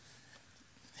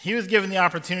he was given the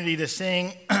opportunity to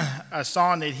sing a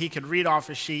song that he could read off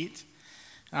a sheet,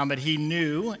 but he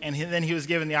knew, and then he was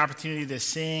given the opportunity to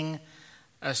sing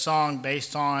a song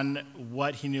based on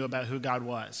what he knew about who God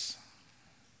was.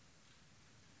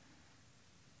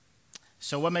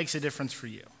 So what makes a difference for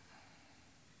you?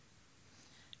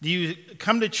 Do you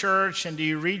come to church and do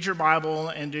you read your Bible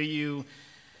and do you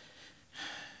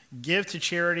give to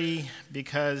charity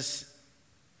because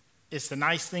it's the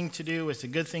nice thing to do, it's a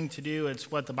good thing to do,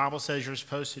 it's what the Bible says you're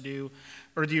supposed to do?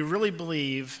 Or do you really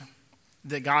believe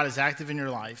that God is active in your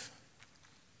life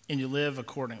and you live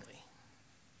accordingly?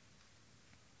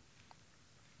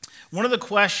 One of the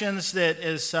questions that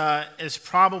is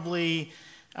probably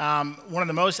one of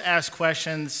the most asked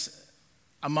questions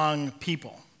among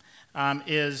people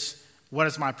is, what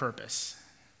is my purpose?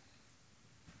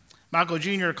 Michael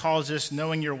Jr. calls this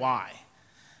knowing your why.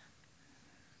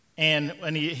 And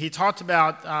when he talked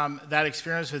about that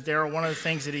experience with Daryl, one of the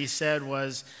things that he said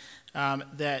was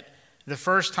that the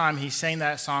first time he sang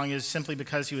that song is simply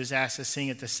because he was asked to sing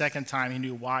it. The second time he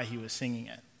knew why he was singing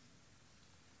it.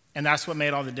 And that's what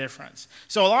made all the difference.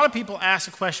 So a lot of people ask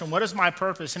the question, what is my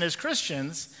purpose? And as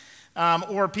Christians,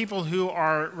 or people who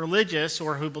are religious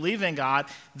or who believe in God,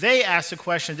 they ask the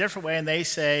question a different way and they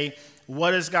say,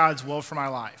 what is God's will for my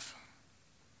life?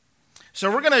 So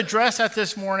we're going to address that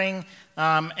this morning,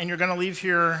 and you're going to leave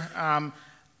here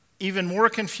even more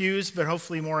confused, but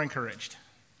hopefully more encouraged.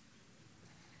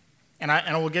 And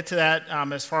we'll get to that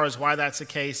as far as why that's the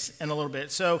case in a little bit.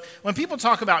 So when people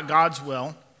talk about God's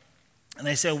will, and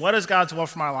they say, what is God's will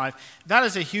for my life? That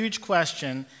is a huge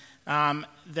question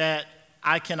that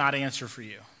I cannot answer for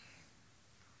you.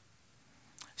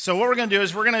 So what we're going to do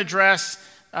is we're going to address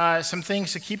some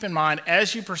things to keep in mind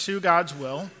as you pursue God's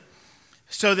will,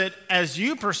 so that as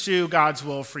you pursue God's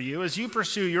will for you, as you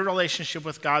pursue your relationship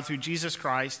with God through Jesus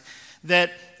Christ,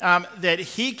 that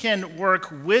he can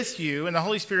work with you and the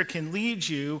Holy Spirit can lead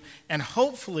you, and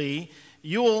hopefully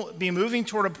you will be moving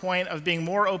toward a point of being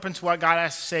more open to what God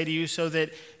has to say to you so that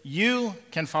you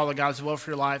can follow God's will for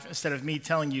your life instead of me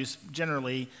telling you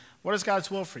generally what is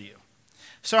God's will for you.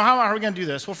 So how are we going to do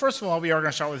this? Well, first of all, we are going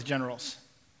to start with generals.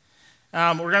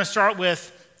 We're going to start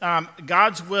with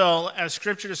God's will as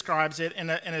Scripture describes it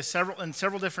in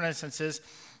several different instances.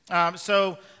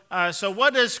 So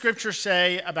what does Scripture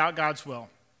say about God's will?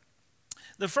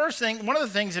 The first thing, one of the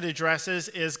things it addresses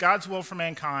is God's will for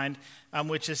mankind,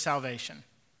 which is salvation.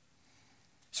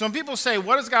 So when people say,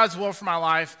 what is God's will for my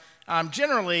life?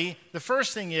 Generally, the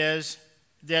first thing is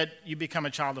that you become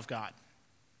a child of God.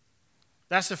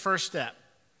 That's the first step.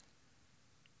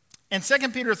 In 2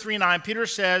 Peter 3:9, Peter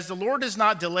says, the Lord does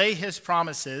not delay his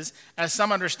promises, as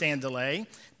some understand delay,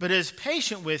 but is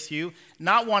patient with you,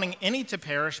 not wanting any to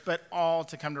perish, but all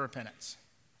to come to repentance.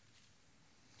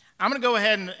 I'm going to go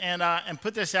ahead and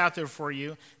put this out there for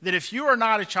you, that if you are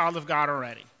not a child of God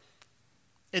already,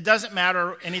 it doesn't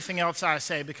matter anything else I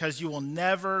say, because you will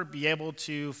never be able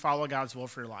to follow God's will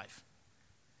for your life.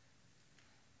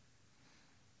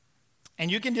 And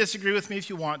you can disagree with me if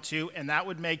you want to, and that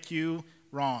would make you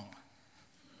wrong.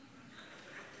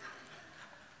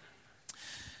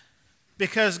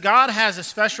 Because God has a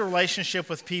special relationship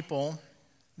with people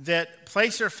that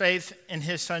place their faith in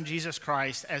his Son, Jesus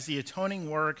Christ, as the atoning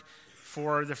work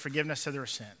for the forgiveness of their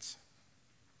sins.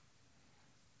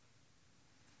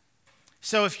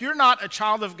 So if you're not a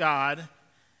child of God,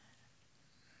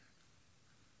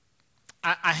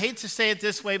 I hate to say it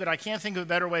this way, but I can't think of a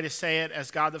better way to say it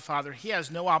as God the Father. He has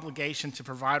no obligation to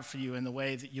provide for you in the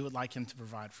way that you would like him to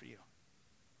provide for you.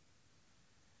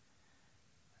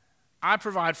 I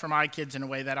provide for my kids in a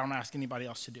way that I don't ask anybody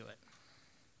else to do it.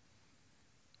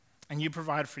 And you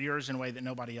provide for yours in a way that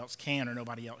nobody else can or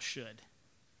nobody else should.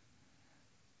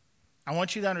 I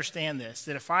want you to understand this,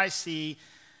 that if I see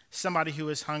somebody who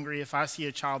is hungry, if I see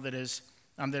a child that is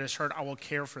hurt, I will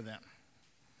care for them.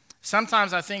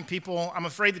 Sometimes I think I'm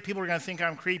afraid that people are going to think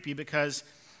I'm creepy because,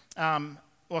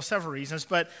 several reasons,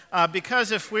 but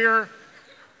because if we're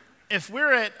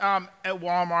at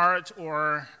Walmart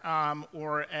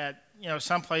or at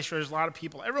some place where there's a lot of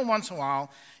people, every once in a while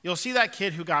you'll see that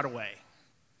kid who got away,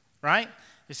 right?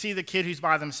 You see the kid who's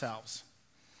by themselves.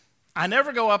 I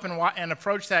never go up and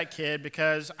approach that kid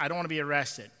because I don't want to be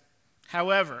arrested.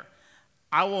 However,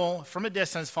 I will, from a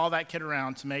distance, follow that kid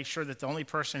around to make sure that the only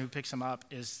person who picks them up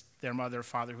is their mother,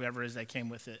 father, whoever it is they came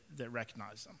with it that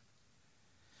recognized them.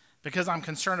 Because I'm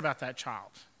concerned about that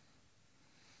child.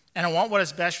 And I want what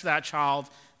is best for that child,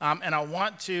 and I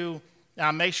want to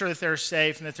make sure that they're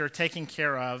safe and that they're taken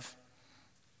care of.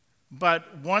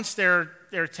 But once they're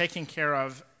taken care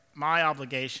of, my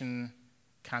obligation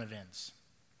kind of ends.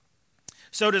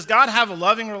 So does God have a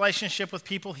loving relationship with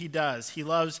people? He does. He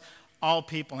loves all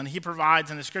people, and he provides,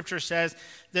 and the scripture says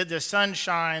that the sun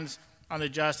shines on the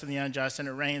just and the unjust, and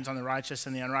it rains on the righteous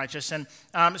and the unrighteous. And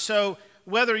so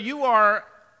whether you are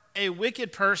a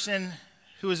wicked person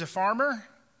who is a farmer,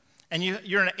 and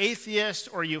you're an atheist,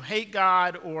 or you hate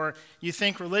God, or you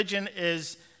think religion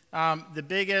is the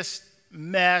biggest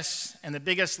mess and the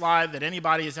biggest lie that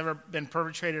anybody has ever been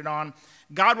perpetrated on,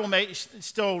 God will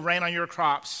still rain on your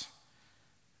crops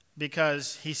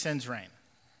because he sends rain.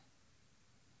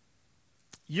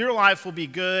 Your life will be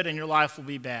good and your life will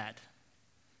be bad,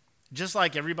 just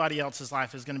like everybody else's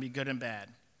life is going to be good and bad.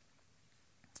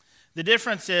 The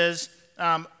difference is,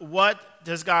 what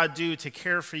does God do to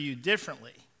care for you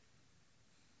differently?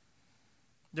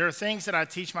 There are things that I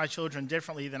teach my children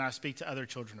differently than I speak to other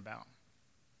children about.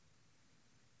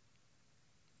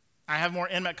 I have more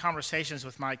intimate conversations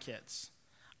with my kids.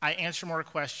 I answer more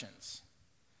questions.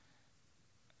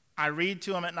 I read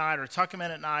to them at night or tuck them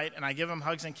in at night, and I give them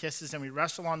hugs and kisses, and we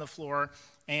wrestle on the floor,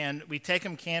 and we take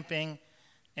them camping,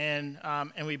 and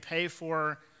we pay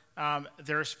for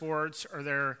their sports or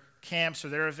their camps or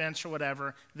their events or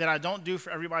whatever that I don't do for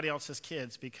everybody else's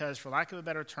kids, because for lack of a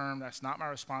better term, that's not my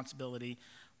responsibility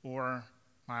or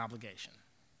my obligation.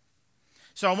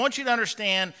 So I want you to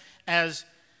understand, as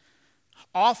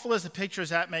awful as the pictures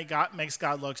that makes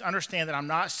God look, understand that I'm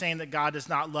not saying that God does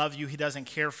not love you, he doesn't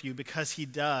care for you, because he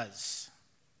does.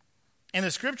 And the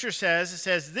scripture says,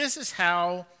 this is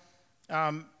how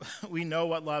we know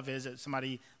what love is, that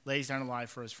somebody lays down a life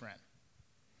for his friend.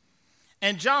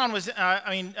 And John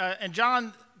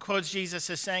John quotes Jesus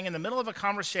as saying, in the middle of a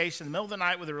conversation, in the middle of the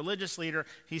night with a religious leader,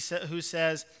 who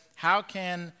says, how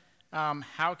can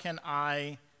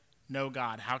I know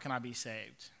God? How can I be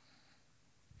saved?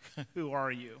 Who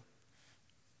are you?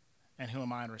 And who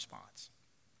am I in response?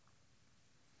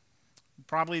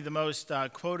 Probably the most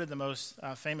quoted, the most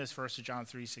famous verse of John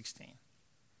 3:16. Where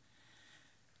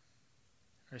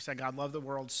he said, God loved the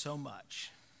world so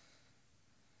much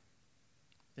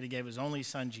that he gave his only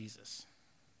son, Jesus,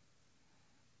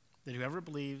 that whoever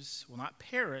believes will not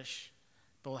perish,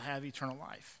 but will have eternal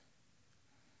life.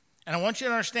 And I want you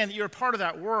to understand that you're a part of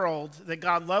that world that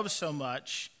God loves so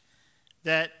much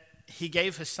that he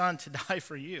gave his son to die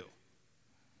for you.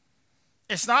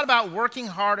 It's not about working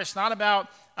hard. It's not about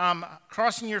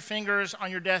crossing your fingers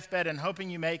on your deathbed and hoping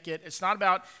you make it. It's not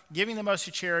about giving the most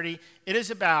to charity. It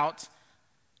is about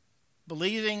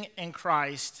believing in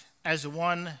Christ as the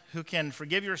one who can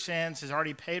forgive your sins, has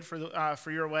already paid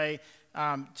for your way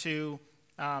to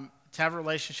have a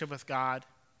relationship with God.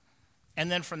 And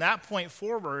then from that point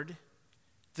forward,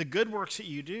 the good works that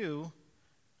you do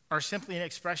are simply an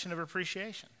expression of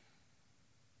appreciation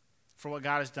for what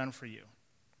God has done for you.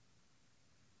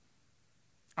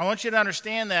 I want you to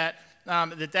understand that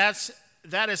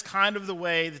that is kind of the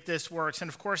way that this works. And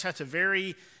of course, that's a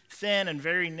very thin and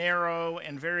very narrow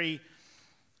and very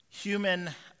human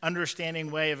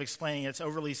understanding way of explaining it. It's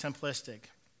overly simplistic.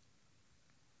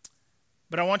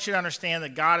 But I want you to understand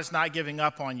that God is not giving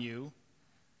up on you.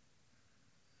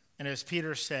 And as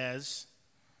Peter says,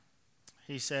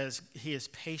 he is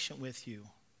patient with you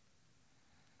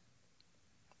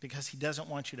because he doesn't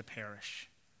want you to perish,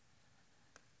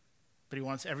 but he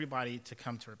wants everybody to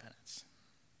come to repentance.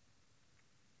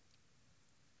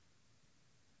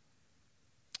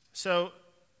 So,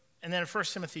 and then in 1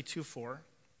 Timothy 2:4,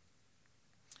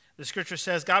 the scripture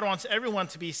says, God wants everyone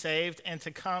to be saved and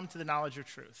to come to the knowledge of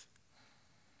truth.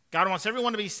 God wants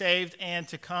everyone to be saved and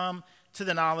to come to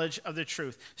the knowledge of the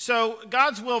truth. So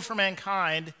God's will for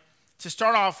mankind, to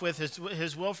start off with,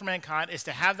 his will for mankind is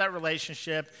to have that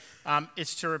relationship.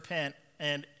 It's to repent,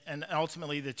 and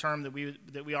ultimately the term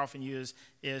that we often use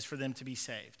is for them to be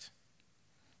saved.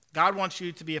 God wants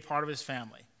you to be a part of his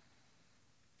family.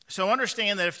 So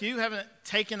understand that if you haven't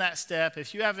taken that step,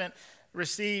 if you haven't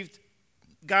received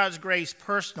God's grace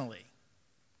personally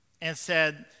and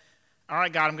said, all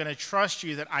right, God, I'm going to trust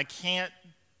you that I can't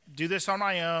do this on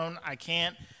my own. I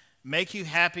can't make you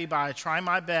happy by trying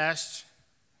my best.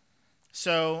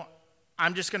 So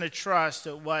I'm just going to trust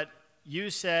that what you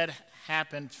said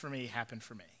happened for me.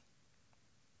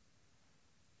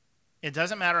 It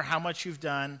doesn't matter how much you've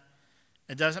done.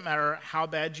 It doesn't matter how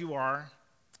bad you are.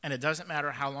 And it doesn't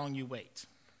matter how long you wait.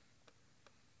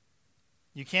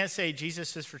 You can't say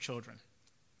Jesus is for children.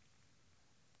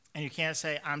 And you can't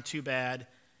say, I'm too bad.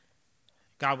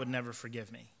 God would never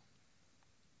forgive me.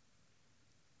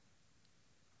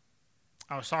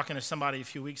 I was talking to somebody a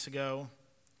few weeks ago,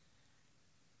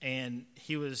 and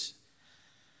he was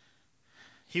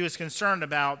concerned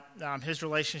about his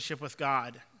relationship with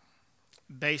God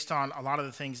based on a lot of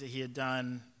the things that he had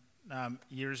done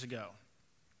years ago.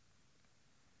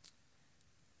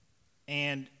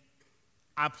 and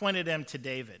I pointed him to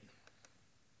David.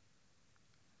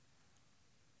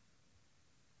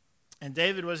 And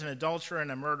David was an adulterer and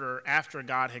a murderer after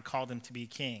God had called him to be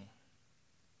king,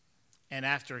 and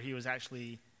after he was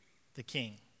actually the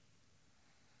king.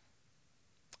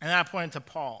 And then I pointed to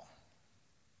Paul.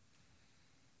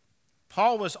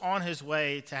 Paul was on his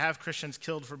way to have Christians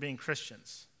killed for being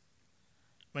Christians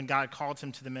when God called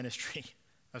him to the ministry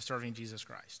of serving Jesus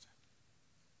Christ.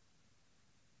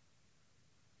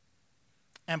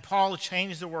 And Paul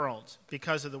changed the world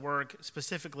because of the work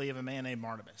specifically of a man named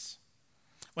Barnabas.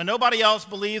 When nobody else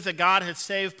believed that God had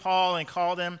saved Paul and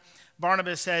called him,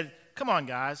 Barnabas said, "Come on,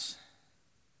 guys.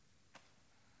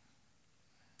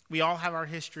 We all have our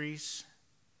histories.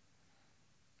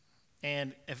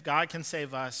 And if God can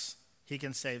save us, he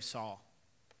can save Saul."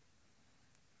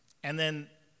 And then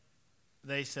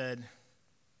they said,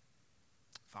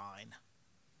 "Fine.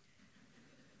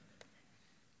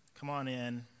 Come on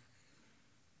in."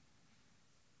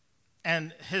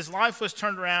 And his life was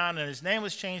turned around, and his name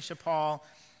was changed to Paul,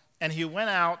 and he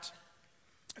went out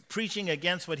preaching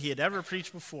against what he had ever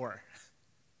preached before.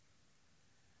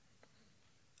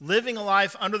 Living a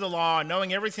life under the law and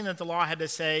knowing everything that the law had to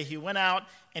say, he went out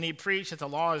and he preached that the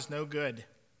law is no good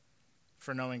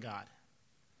for knowing God.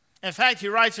 In fact, he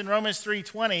writes in Romans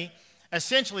 3:20,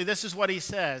 essentially this is what he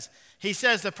says. He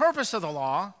says the purpose of the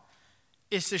law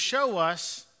is to show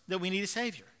us that we need a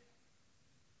Savior.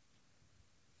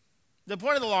 The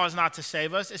point of the law is not to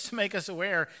save us, it's to make us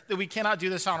aware that we cannot do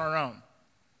this on our own.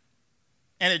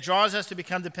 And it draws us to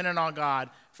become dependent on God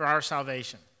for our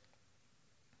salvation.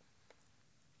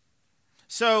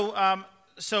 So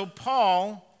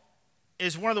Paul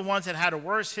is one of the ones that had a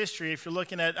worse history. If you're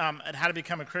looking at how to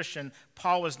become a Christian,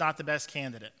 Paul was not the best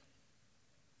candidate.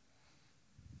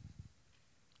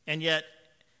 And yet,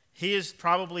 he is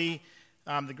probably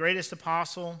the greatest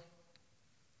apostle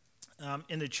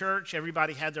in the church.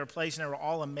 Everybody had their place, and they were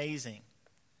all amazing.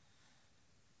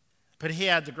 But he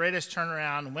had the greatest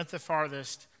turnaround, went the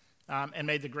farthest, and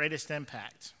made the greatest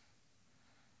impact.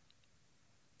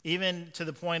 Even to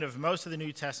the point of most of the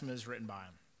New Testament is written by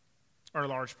him, or a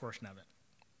large portion of it.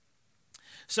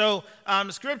 So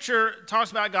Scripture talks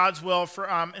about God's will for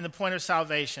in the point of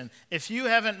salvation. If you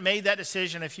haven't made that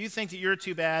decision, if you think that you're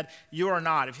too bad, you are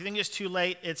not. If you think it's too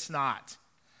late, it's not.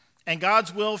 And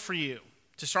God's will for you,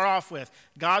 to start off with,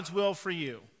 God's will for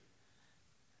you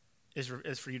is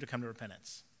for you to come to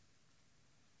repentance.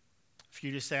 For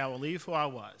you to say, I will leave who I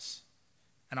was,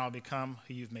 and I'll become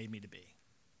who you've made me to be.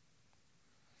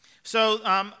 So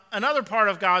another part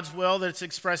of God's will that's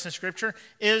expressed in Scripture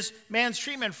is man's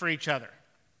treatment for each other.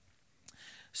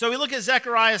 So we look at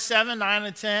Zechariah 7, 9,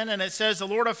 and 10, and it says, the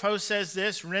Lord of hosts says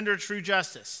this, render true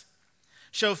justice.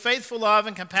 Show faithful love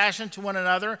and compassion to one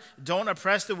another. Don't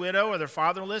oppress the widow or the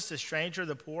fatherless, the stranger,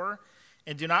 the poor,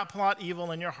 and do not plot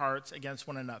evil in your hearts against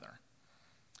one another.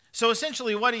 So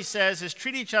essentially what he says is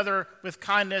treat each other with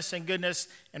kindness and goodness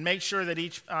and make sure that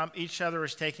each other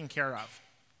is taken care of.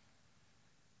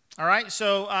 All right,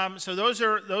 so those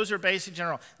are basic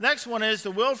general. Next one is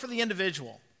the will for the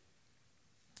individual.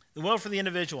 The will for the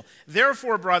individual.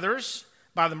 Therefore, brothers,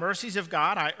 by the mercies of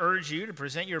God, I urge you to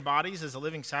present your bodies as a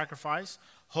living sacrifice,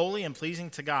 holy and pleasing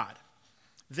to God.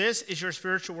 This is your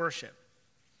spiritual worship.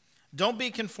 Don't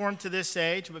be conformed to this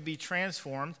age, but be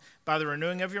transformed by the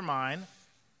renewing of your mind,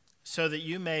 so that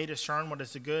you may discern what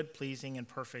is the good, pleasing, and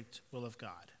perfect will of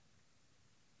God.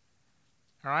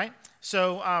 All right?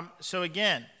 So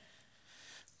again,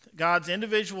 God's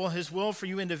individual, his will for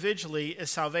you individually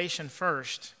is salvation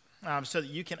first, so that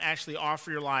you can actually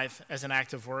offer your life as an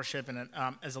act of worship and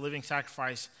as a living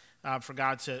sacrifice for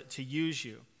God to use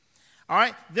you. All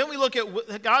right, then we look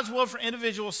at God's will for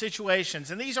individual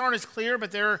situations. And these aren't as clear,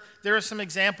 but there are some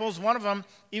examples. One of them,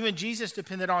 even Jesus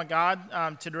depended on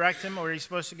God to direct him where he's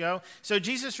supposed to go. So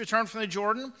Jesus returned from the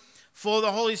Jordan, full of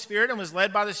the Holy Spirit, and was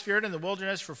led by the Spirit in the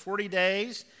wilderness for 40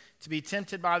 days to be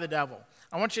tempted by the devil.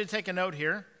 I want you to take a note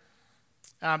here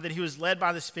that he was led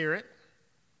by the Spirit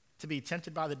to be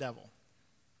tempted by the devil.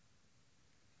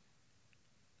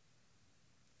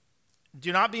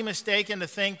 Do not be mistaken to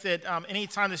think that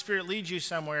anytime the Spirit leads you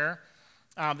somewhere,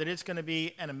 that it's going to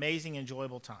be an amazing,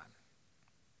 enjoyable time.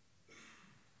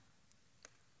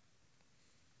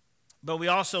 But we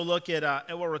also look at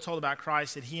what we're told about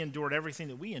Christ, that he endured everything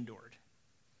that we endured.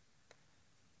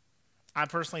 I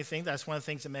personally think that's one of the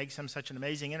things that makes him such an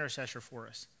amazing intercessor for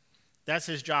us. That's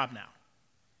his job now.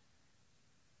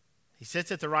 He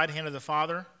sits at the right hand of the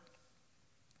Father,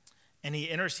 and he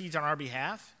intercedes on our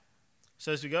behalf.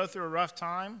 So as we go through a rough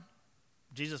time,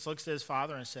 Jesus looks at his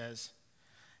Father and says,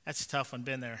 that's a tough one,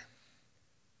 been there.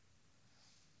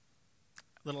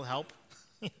 Little help.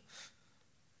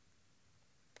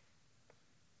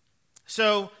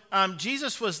 So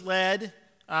Jesus was led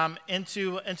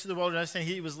into the wilderness, and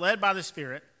he was led by the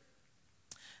Spirit.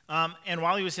 And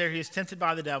while he was there, he was tempted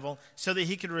by the devil so that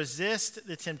he could resist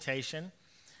the temptation,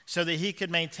 so that he could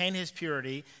maintain his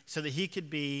purity, so that he could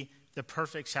be the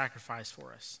perfect sacrifice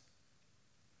for us.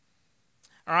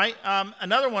 All right.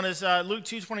 Another one is Luke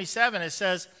 2:27. It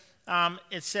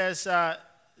says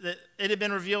that it had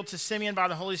been revealed to Simeon by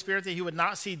the Holy Spirit that he would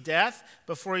not see death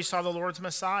before he saw the Lord's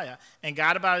Messiah. And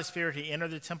guided by the Spirit, he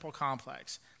entered the temple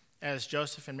complex as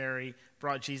Joseph and Mary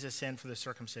brought Jesus in for the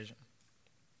circumcision.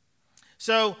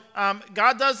 So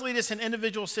God does lead us in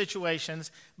individual situations,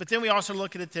 but then we also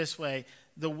look at it this way.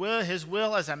 His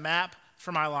will as a map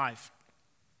for my life.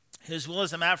 His will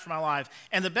is a map for my life.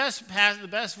 And the best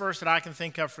verse that I can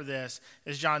think of for this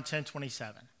is John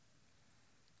 10:27.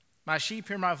 My sheep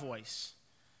hear my voice.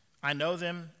 I know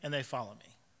them, and they follow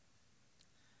me.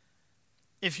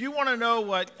 If you want to know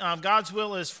what God's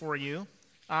will is for you,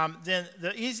 then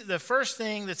the first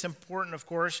thing that's important, of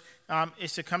course,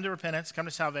 is to come to repentance, come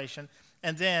to salvation,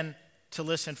 and then to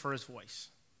listen for his voice.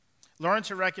 Learn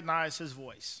to recognize his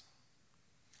voice.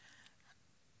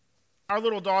 Our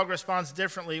little dog responds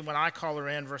differently when I call her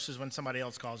in versus when somebody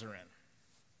else calls her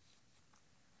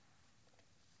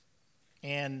in.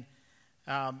 And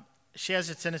she has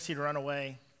a tendency to run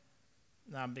away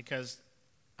because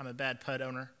I'm a bad pet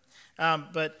owner.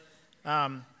 But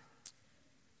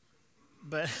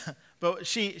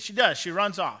she does. She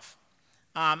runs off.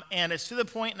 And it's to the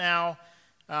point now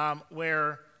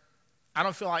where I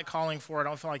don't feel like calling for her. I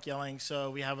don't feel like yelling.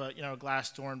 So we have a glass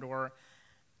storm door,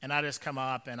 and I just come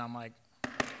up and I'm like,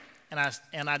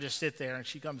 and I just sit there, and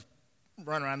she comes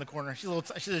running around the corner.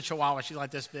 She's a Chihuahua. She's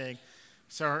like this big.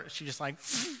 So she just like,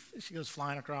 she goes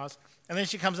flying across. And then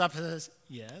she comes up and says,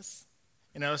 yes.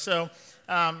 So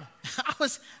I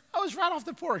was right off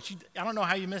the porch. I don't know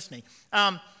how you missed me.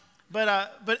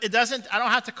 But it doesn't, I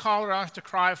don't have to call her. I don't have to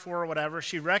cry for her or whatever.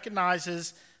 She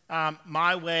recognizes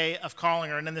my way of calling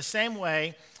her. And in the same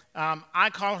way, I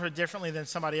call her differently than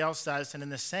somebody else does. And in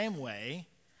the same way,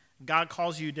 God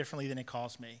calls you differently than he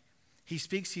calls me. He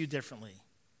speaks to you differently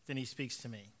than he speaks to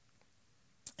me.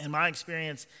 And my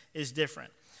experience is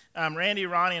different. Randy,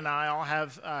 Ronnie, and I all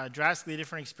have drastically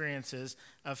different experiences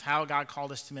of how God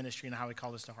called us to ministry and how he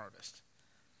called us to Harvest.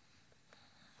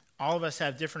 All of us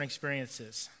have different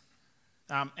experiences.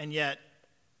 And yet,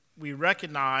 we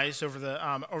recognize over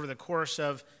the course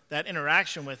of that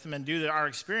interaction with him and due to our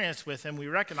experience with him, we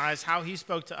recognize how he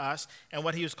spoke to us and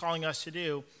what he was calling us to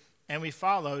do, and we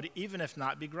followed, even if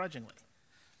not begrudgingly.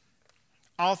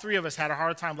 All three of us had a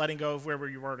hard time letting go of where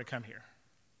we were to come here.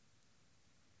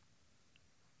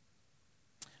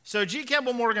 So G.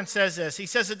 Campbell Morgan says this. He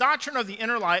says, the doctrine of the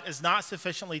inner light is not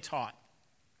sufficiently taught.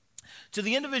 To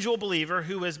the individual believer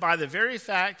who is by the very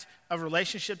fact of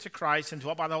relationship to Christ and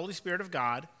dwelt by the Holy Spirit of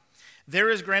God,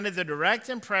 there is granted the direct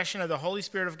impression of the Holy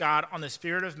Spirit of God on the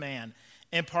spirit of man,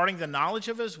 imparting the knowledge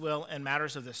of his will in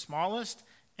matters of the smallest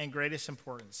and greatest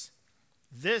importance.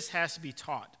 This has to be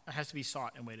taught. It has to be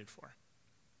sought and waited for.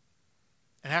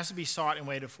 It has to be sought and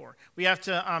waited for. We have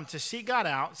to seek God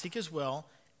out, seek his will,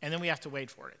 and then we have to wait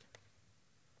for it.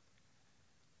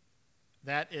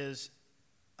 That is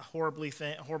a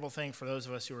horrible thing for those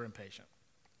of us who are impatient.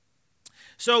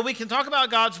 So we can talk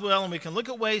about God's will, and we can look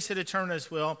at ways to determine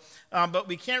his will, but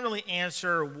we can't really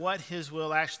answer what his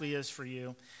will actually is for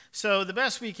you. So the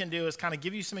best we can do is kind of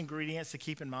give you some ingredients to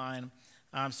keep in mind,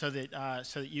 so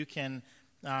that you can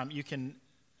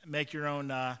make your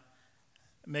own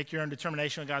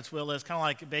determination of God's will is. Kind of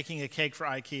like baking a cake for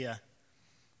IKEA.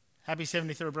 Happy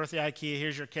 73rd birthday, IKEA.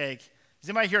 Here's your cake. Does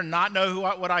anybody here not know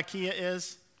what IKEA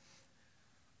is?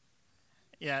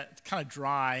 Yeah, it's kind of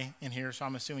dry in here, so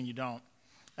I'm assuming you don't.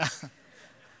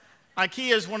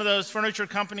 IKEA is one of those furniture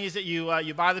companies that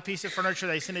you buy the piece of furniture,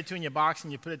 they send it to you in your box,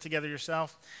 and you put it together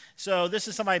yourself. So this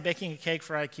is somebody baking a cake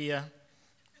for IKEA.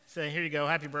 Say, here you go,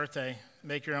 happy birthday.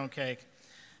 Make your own cake.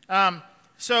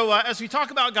 So as we talk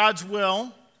about God's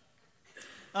will,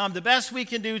 the best we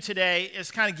can do today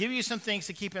is kind of give you some things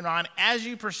to keep in mind as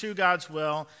you pursue God's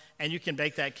will, and you can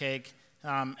bake that cake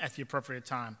at the appropriate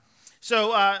time.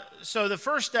 So the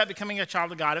first step, becoming a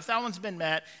child of God, if that one's been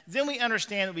met, then we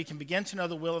understand that we can begin to know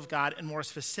the will of God in more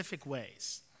specific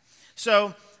ways.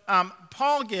 So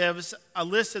Paul gives a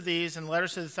list of these in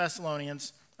letters to the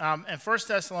Thessalonians. And 1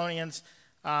 Thessalonians,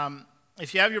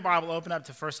 if you have your Bible, open up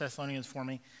to 1 Thessalonians for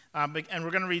me. And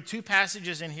we're going to read two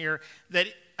passages in here that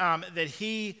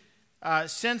he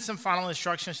sends some final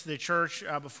instructions to the church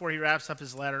before he wraps up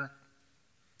his letter.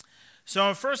 So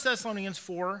in 1 Thessalonians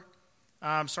 4,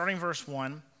 starting verse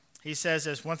 1, He says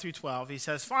this, 1 through 12. He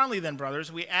says, "Finally then,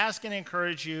 brothers, we ask and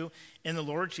encourage you in the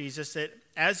Lord Jesus that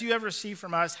as you have received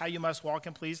from us how you must walk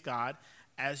and please God,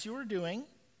 as you are doing,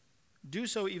 do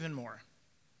so even more.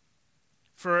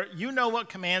 For you know what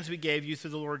commands we gave you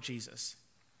through the Lord Jesus.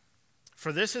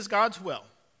 For this is God's will,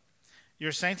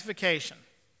 your sanctification,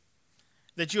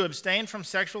 that you abstain from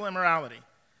sexual immorality,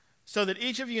 so that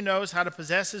each of you knows how to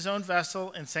possess his own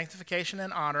vessel in sanctification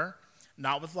and honor,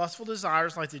 not with lustful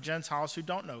desires like the Gentiles who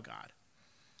don't know God.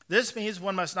 This means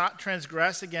one must not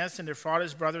transgress against and defraud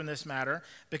his brother in this matter,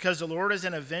 because the Lord is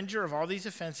an avenger of all these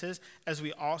offenses, as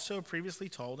we also previously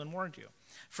told and warned you.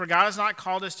 For God has not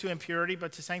called us to impurity,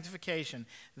 but to sanctification.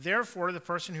 Therefore, the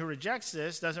person who rejects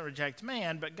this doesn't reject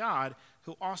man, but God,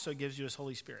 who also gives you his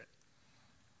Holy Spirit."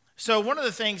 So one of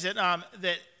the things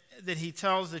that he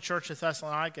tells the church of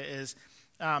Thessalonica is,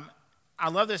 I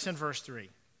love this in verse 3,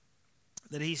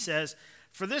 that he says,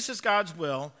 "For this is God's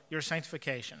will, your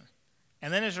sanctification."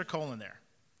 And then there's a colon there.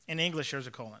 In English, there's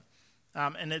a colon.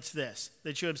 And it's this,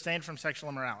 that you abstain from sexual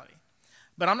immorality.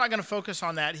 But I'm not going to focus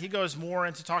on that. He goes more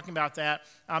into talking about that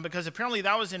because apparently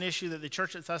that was an issue that the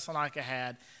church at Thessalonica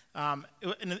had.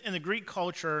 In the Greek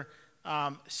culture,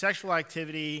 sexual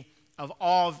activity of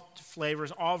all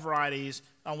flavors, all varieties,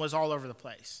 was all over the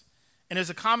place. And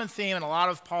there's a common theme in a lot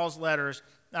of Paul's letters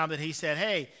that he said,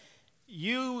 hey,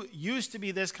 you used to be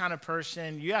this kind of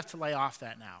person. You have to lay off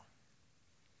that now.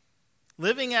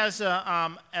 Living as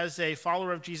a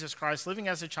follower of Jesus Christ, living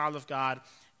as a child of God,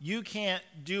 you can't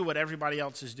do what everybody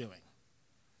else is doing.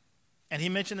 And he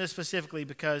mentioned this specifically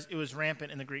because it was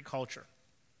rampant in the Greek culture.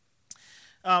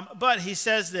 But he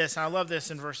says this, and I love this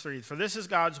in verse 3, "For this is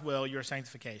God's will, your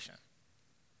sanctification."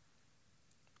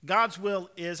 God's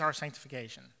will is our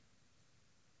sanctification.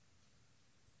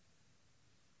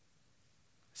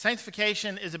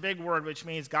 Sanctification is a big word, which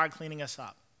means God cleaning us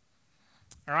up.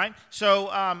 All right?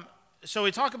 So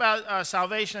we talk about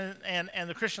salvation and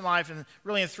the Christian life and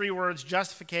really in three words: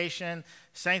 justification,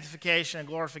 sanctification, and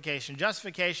glorification.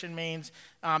 Justification means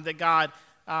that God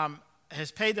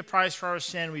has paid the price for our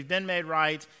sin. We've been made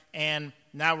right, and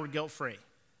now we're guilt-free.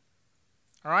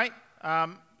 All right?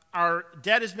 Our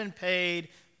debt has been paid.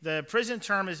 The prison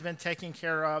term has been taken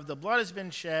care of. The blood has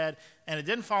been shed, and it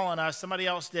didn't fall on us. Somebody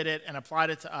else did it and applied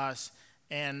it to us,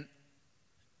 and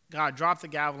God dropped the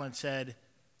gavel and said,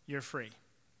 "You're free."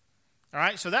 All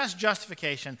right, so that's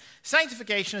justification.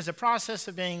 Sanctification is a process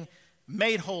of being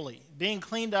made holy, being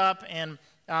cleaned up, and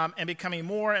becoming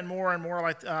more and more and more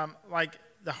like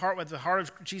the heart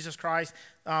of Jesus Christ,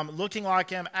 looking like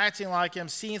him, acting like him,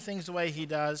 seeing things the way he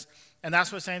does, and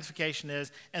that's what sanctification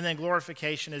is. And then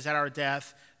glorification is at our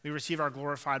death, we receive our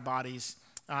glorified bodies,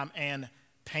 and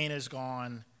pain is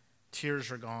gone,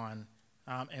 tears are gone,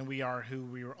 and we are who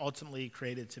we were ultimately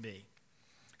created to be.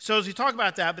 So as we talk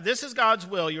about that, but this is God's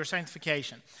will, your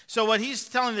sanctification. So what he's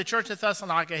telling the church at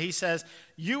Thessalonica, he says,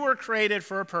 you were created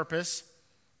for a purpose,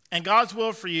 and God's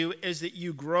will for you is that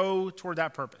you grow toward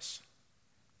that purpose.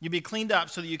 You be cleaned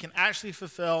up so that you can actually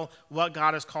fulfill what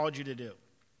God has called you to do.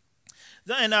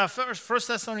 In 1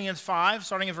 Thessalonians 5,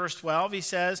 starting in verse 12, he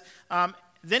says,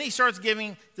 then he starts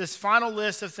giving this final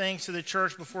list of things to the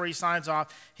church before he signs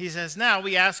off. He says, "Now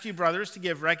we ask you, brothers, to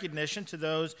give recognition to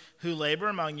those who labor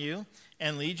among you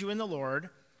and lead you in the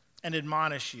Lord and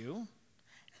admonish you,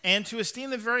 and to esteem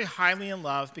them very highly in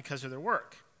love because of their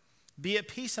work. Be at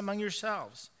peace among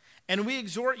yourselves. And we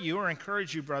exhort you or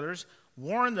encourage you, brothers,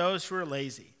 warn those who are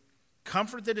lazy,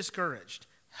 comfort the discouraged,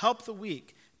 help the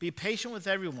weak, be patient with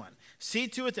everyone. See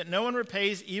to it that no one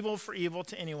repays evil for evil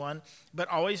to anyone, but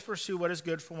always pursue what is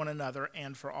good for one another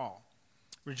and for all.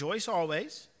 Rejoice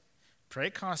always, pray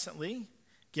constantly,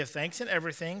 give thanks in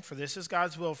everything, for this is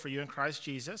God's will for you in Christ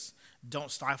Jesus.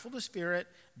 Don't stifle the Spirit,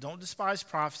 don't despise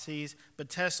prophecies, but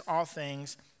test all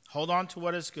things, hold on to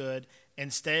what is good,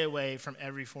 and stay away from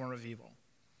every form of evil."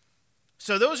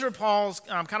 So those are Paul's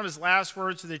kind of his last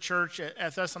words to the church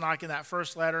at Thessalonica in that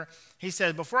first letter. He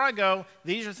said, before I go,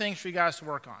 these are things for you guys to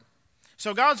work on.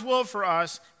 So God's will for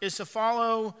us is to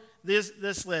follow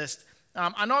this list.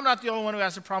 I know I'm not the only one who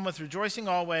has a problem with rejoicing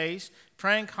always,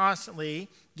 praying constantly,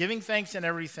 giving thanks in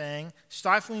everything,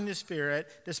 stifling the Spirit,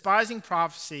 despising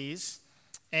prophecies,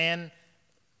 and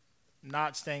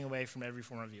not staying away from every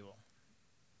form of evil.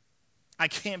 I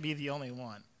can't be the only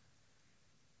one.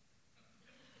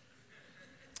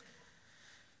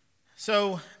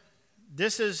 So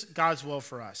this is God's will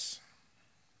for us,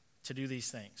 to do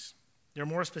these things. They're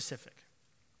more specific.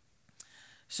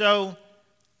 So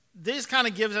this kind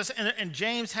of gives us, and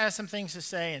James has some things to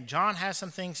say, and John has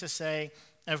some things to say,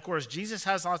 and of course Jesus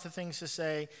has lots of things to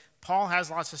say. Paul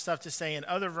has lots of stuff to say in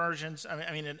other versions,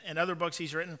 in other books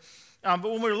he's written. But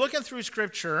when we're looking through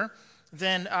Scripture,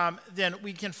 then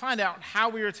we can find out how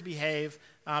we are to behave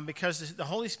because the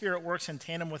Holy Spirit works in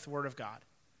tandem with the Word of God.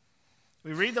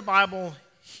 We read the Bible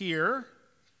here,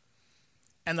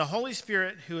 and the Holy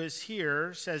Spirit who is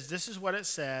here says, this is what it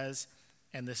says,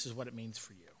 and this is what it means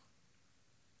for you.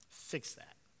 Fix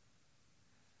that.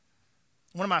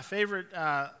 One of my favorite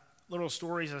little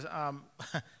stories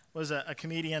was a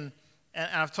comedian,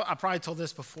 and I probably told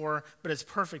this before, but it's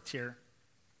perfect here.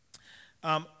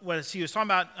 He was talking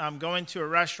about going to a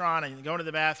restaurant and going to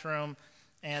the bathroom,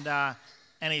 and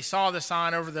he saw the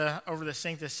sign over the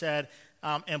sink that said,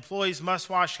 employees must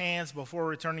wash hands before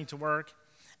returning to work.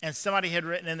 And somebody had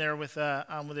written in there with a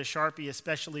Sharpie,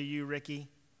 especially you, Ricky.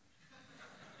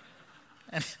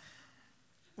 And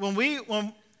when we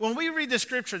read the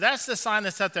Scripture, that's the sign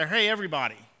that's up there. Hey,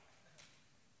 everybody.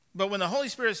 But when the Holy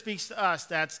Spirit speaks to us,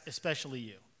 that's especially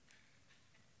you.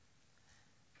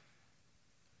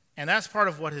 And that's part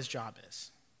of what his job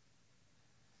is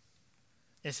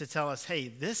to tell us, hey,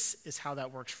 this is how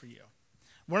that works for you.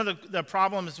 One of the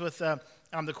problems with the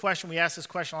question, we ask this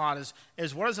question a lot,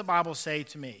 is what does the Bible say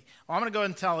to me? Well, I'm going to go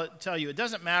ahead and tell you, it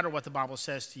doesn't matter what the Bible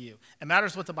says to you. It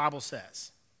matters what the Bible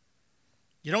says.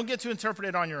 You don't get to interpret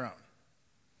it on your own.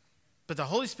 But the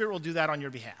Holy Spirit will do that on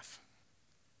your behalf.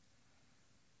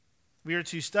 We are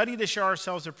to study to show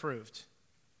ourselves approved,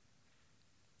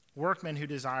 workmen who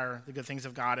desire the good things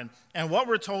of God. And what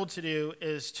we're told to do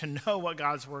is to know what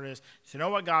God's word is, to know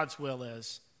what God's will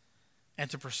is, and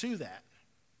to pursue that.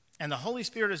 And the Holy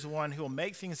Spirit is the one who will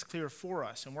make things clear for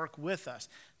us and work with us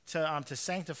to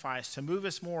sanctify us, to move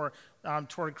us more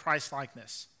toward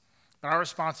Christ-likeness. But our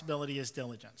responsibility is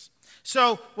diligence.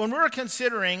 So when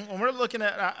we're looking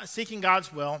at seeking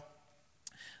God's will,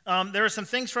 there are some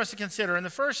things for us to consider. And the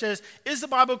first is the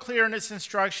Bible clear in its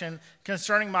instruction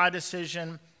concerning my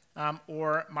decision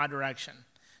or my direction?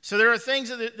 So there are things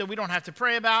that we don't have to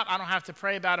pray about. I don't have to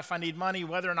pray about if I need money,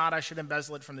 whether or not I should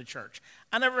embezzle it from the church.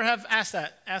 I never have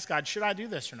asked God, should I do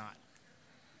this or not?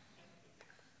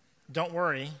 Don't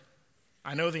worry.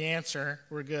 I know the answer.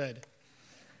 We're good.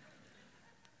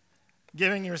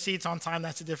 Giving your receipts on time,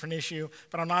 that's a different issue,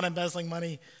 but I'm not embezzling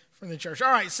money from the church. All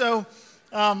right, so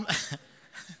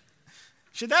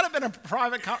should that have been a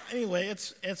private anyway,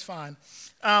 it's fine.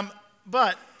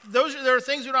 But there are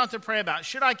things we don't have to pray about.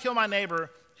 Should I kill my neighbor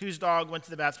whose dog went to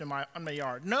the bathroom on my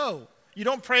yard? No, you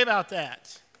don't pray about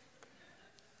that.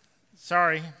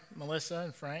 Sorry, Melissa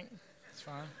and Frank, it's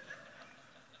fine.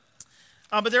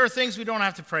 But there are things we don't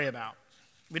have to pray about.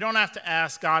 We don't have to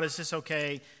ask God, is this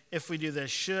okay if we do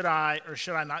this? Should I or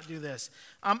should I not do this?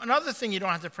 Another thing you don't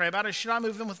have to pray about is, should I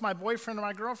move in with my boyfriend or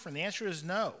my girlfriend? The answer is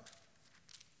no.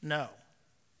 No.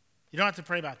 You don't have to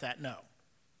pray about that, no.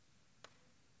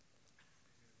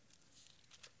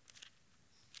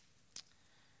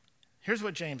 Here's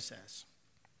what James says.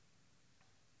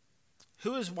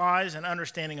 Who is wise and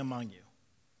understanding among you?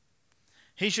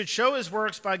 He should show his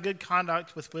works by good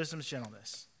conduct with wisdom's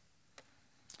gentleness.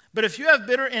 But if you have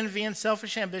bitter envy and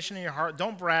selfish ambition in your heart,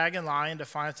 don't brag and lie in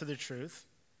defiance of the truth.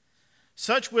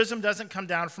 Such wisdom doesn't come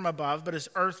down from above, but is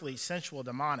earthly, sensual,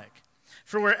 demonic.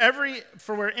 For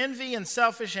where envy and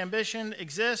selfish ambition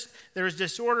exist, there is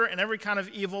disorder and every kind of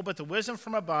evil, but the wisdom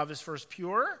from above is first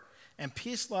pure and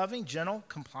peace-loving, gentle,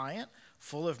 compliant,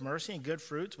 full of mercy and good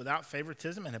fruits, without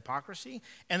favoritism and hypocrisy.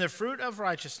 And the fruit of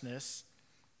righteousness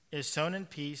is sown in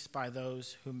peace by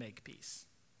those who make peace.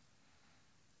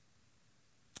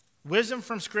 Wisdom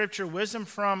from Scripture, wisdom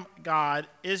from God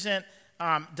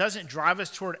doesn't drive us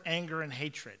toward anger and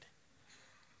hatred.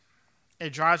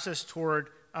 It drives us toward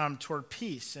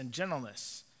peace and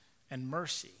gentleness and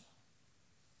mercy.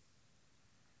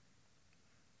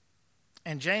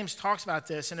 And James talks about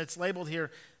this, and it's labeled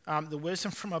here, the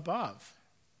wisdom from above.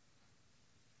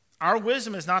 Our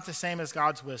wisdom is not the same as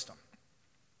God's wisdom.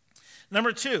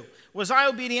 Number 2, was I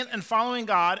obedient in following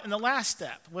God in the last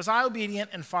step? Was I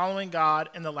obedient in following God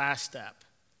in the last step?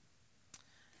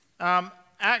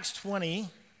 Acts 20.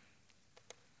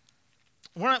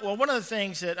 One of the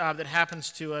things that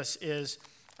happens to us is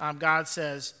God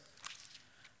says,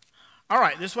 all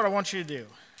right, this is what I want you to do.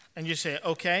 And you say,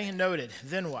 okay, noted.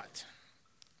 Then what?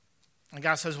 And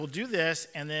God says, we'll do this,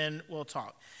 and then we'll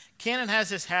talk. Cannon has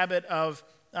this habit of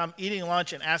eating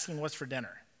lunch and asking what's for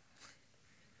dinner.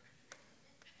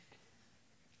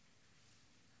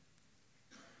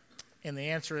 And the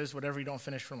answer is whatever you don't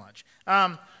finish for lunch.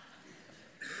 But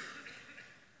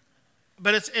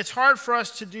it's hard for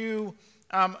us to do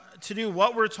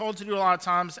what we're told to do a lot of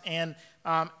times, and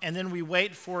then we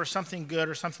wait for something good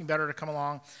or something better to come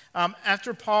along.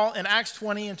 After Paul, in Acts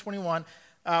 20 and 21,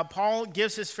 Paul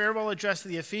gives his farewell address to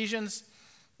the Ephesians,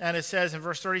 And it says in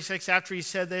verse 36, after he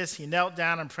said this, he knelt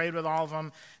down and prayed with all of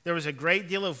them. There was a great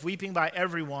deal of weeping by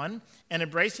everyone, and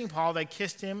embracing Paul, they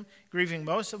kissed him, grieving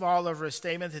most of all over his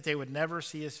statement that they would never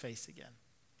see his face again.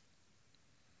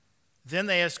 Then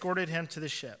they escorted him to the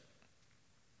ship.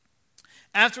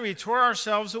 After we tore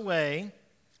ourselves away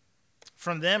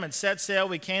from them and set sail,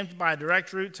 we came by a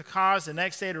direct route to Kos, the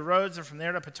next day to Rhodes, and from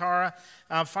there to Patara.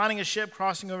 Finding a ship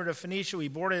crossing over to Phoenicia, we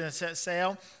boarded and set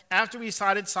sail. After we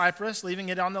sighted Cyprus, leaving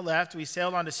it on the left, we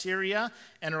sailed on to Syria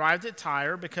and arrived at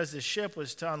Tyre because the ship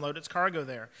was to unload its cargo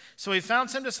there. So we found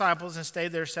some disciples and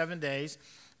stayed there 7 days.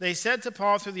 They said to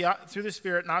Paul through the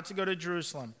Spirit not to go to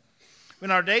Jerusalem. When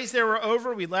our days there were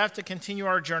over, we left to continue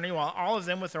our journey, while all of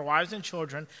them with their wives and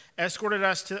children escorted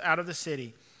us out of the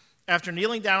city. After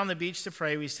kneeling down on the beach to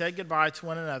pray, we said goodbye to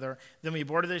one another. Then we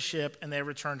boarded the ship, and they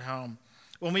returned home.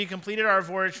 When we completed our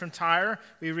voyage from Tyre,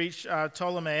 we reached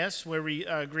Ptolemais, where we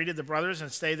greeted the brothers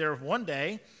and stayed there 1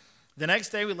 day. The next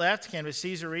day we left, came to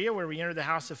Caesarea, where we entered the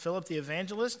house of Philip the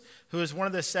evangelist, who was one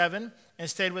of the 7, and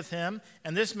stayed with him.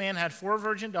 And this man had 4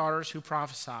 virgin daughters who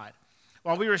prophesied.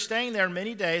 While we were staying there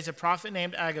many days, a prophet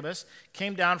named Agabus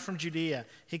came down from Judea.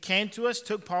 He came to us,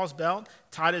 took Paul's belt,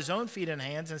 tied his own feet and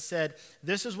hands, and said,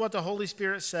 "This is what the Holy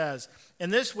Spirit says. In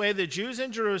this way, the Jews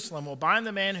in Jerusalem will bind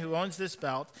the man who owns this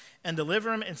belt and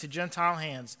deliver him into Gentile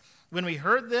hands." When we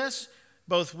heard this,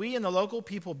 both we and the local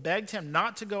people begged him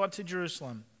not to go up to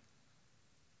Jerusalem.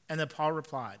 And then Paul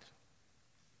replied,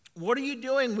 "What are you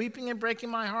doing, weeping and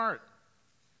breaking my heart?"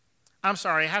 I'm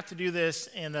sorry, I have to do this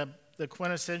in the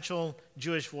quintessential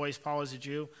Jewish voice. Paul is a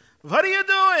Jew. "What are you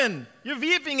doing? You're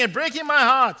weeping and breaking my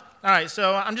heart." All right,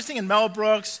 so I'm just thinking Mel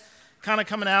Brooks kind of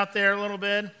coming out there a little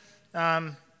bit.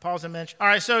 Paul's a mensch. All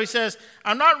right, so he says,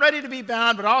 "I'm not ready to be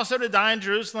bound, but also to die in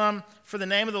Jerusalem for the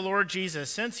name of the Lord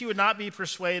Jesus." Since he would not be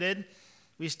persuaded,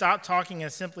 we stopped talking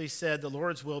and simply said, "The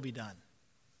Lord's will be done."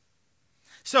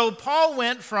 So Paul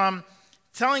went from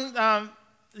telling the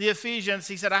Ephesians,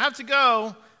 he said, "I have to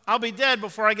go. I'll be dead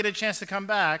before I get a chance to come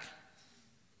back."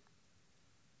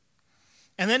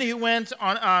 And then he went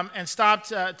on and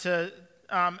stopped at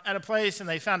a place, and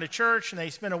they found a church, and they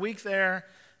spent a week there,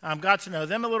 got to know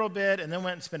them a little bit, and then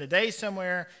went and spent a day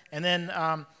somewhere, and then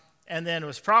it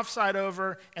was prophesied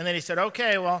over, and then he said,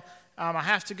 "Okay, well, I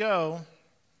have to go.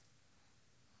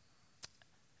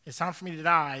 It's time for me to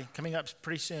die, coming up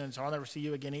pretty soon, so I'll never see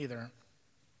you again either."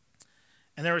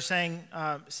 And they were saying,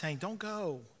 "Don't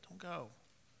go, don't go."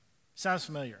 Sounds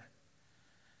familiar.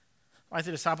 Like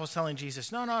the disciples telling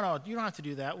Jesus, no, you don't have to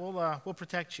do that. We'll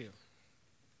protect you.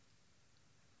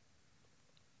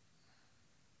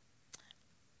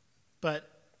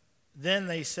 But then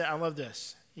they said, I love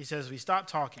this. He says, we stopped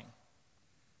talking,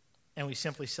 and we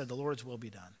simply said, "The Lord's will be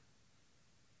done."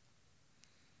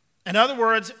 In other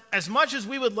words, as much as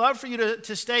we would love for you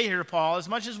to stay here, Paul, as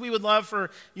much as we would love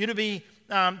for you to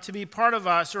be part of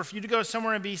us, or for you to go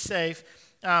somewhere and be safe,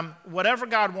 whatever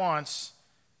God wants,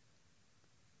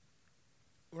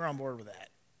 we're on board with that,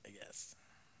 I guess.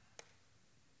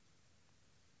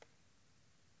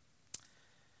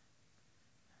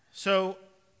 So,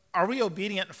 are we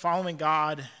obedient and following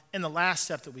God in the last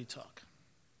step that we took,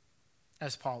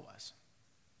 as Paul was?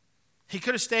 He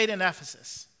could have stayed in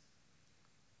Ephesus,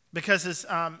 because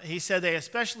he said, "They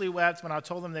especially wept when I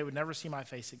told them they would never see my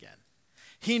face again."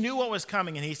 He knew what was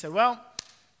coming, and he said, "Well,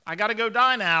 I got to go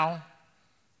die now."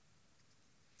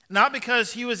 Not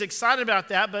because he was excited about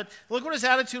that, but look what his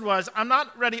attitude was. I'm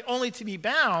not ready only to be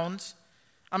bound.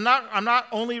 I'm not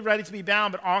only ready to be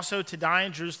bound, but also to die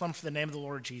in Jerusalem for the name of the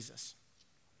Lord Jesus.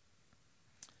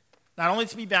 Not only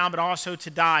to be bound, but also to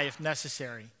die if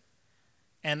necessary.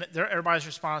 And everybody's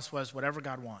response was, whatever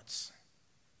God wants.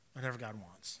 Whatever God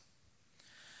wants.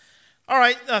 All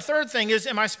right, the third thing is,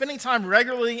 am I spending time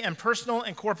regularly in personal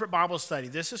and corporate Bible study?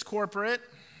 This is corporate.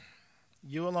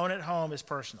 You alone at home is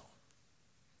personal.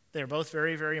 They're both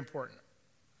very, very important.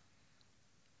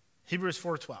 Hebrews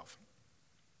 4:12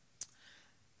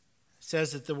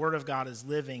 says that the Word of God is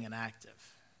living and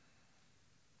active.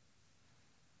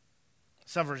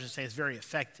 Some versions say it's very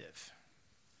effective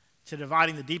to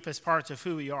dividing the deepest parts of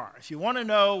who we are. If you want to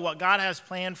know what God has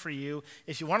planned for you,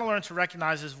 if you want to learn to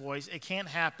recognize His voice, it can't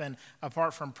happen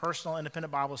apart from personal,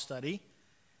 independent Bible study,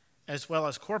 as well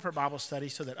as corporate Bible study,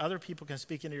 so that other people can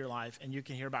speak into your life and you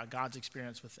can hear about God's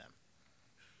experience with them.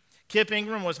 Kip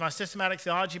Ingram was my systematic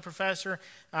theology professor,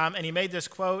 and he made this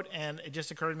quote, and it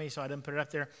just occurred to me, so I didn't put it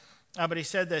up there. But he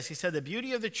said this. He said, "The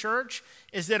beauty of the church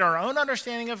is that our own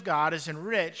understanding of God is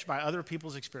enriched by other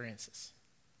people's experiences."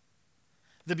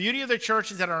 The beauty of the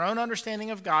church is that our own understanding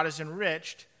of God is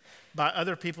enriched by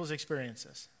other people's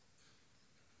experiences.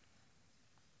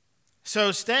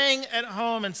 So staying at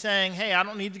home and saying, hey, I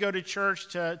don't need to go to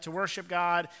church to worship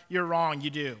God, you're wrong, you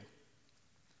do.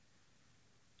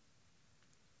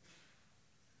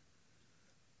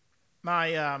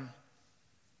 My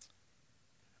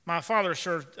father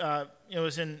served,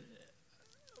 was in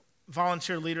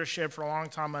volunteer leadership for a long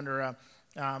time under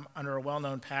a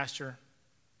well-known pastor.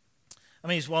 I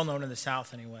mean, he's well-known in the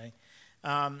South anyway.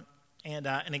 And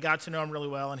he got to know him really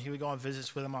well, and he would go on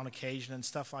visits with him on occasion and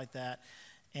stuff like that.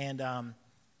 And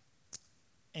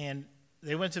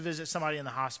they went to visit somebody in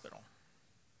the hospital.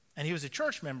 And he was a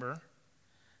church member,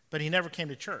 but he never came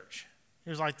to church. He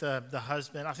was like the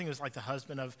husband, I think it was like the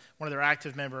husband of one of their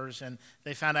active members, and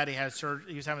they found out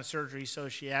he was having surgery, so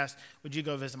she asked, would you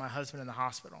go visit my husband in the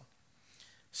hospital?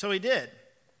 So he did.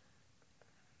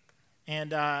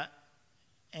 And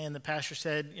the pastor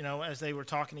said, as they were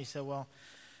talking, he said, well,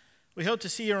 we hope to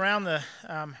see you around the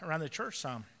church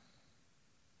some.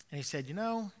 And he said,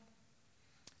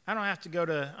 I don't have to go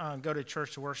to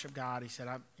church to worship God. He said,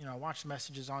 I watch the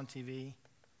messages on TV.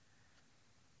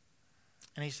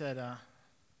 And he said, all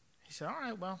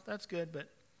right, well, that's good, but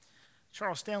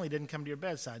Charles Stanley didn't come to your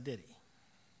bedside, did he?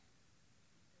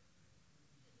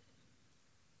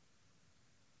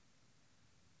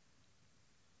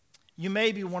 You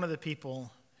may be one of the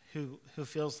people who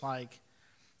feels like,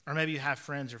 or maybe you have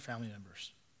friends or family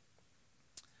members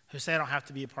who say, I don't have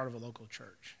to be a part of a local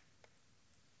church.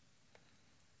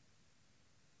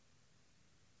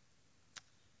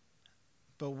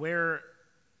 But where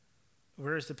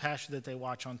is the pastor that they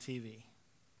watch on TV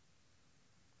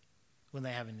when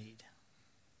they have a need?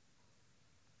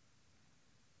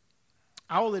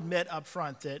 I will admit up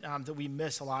front that we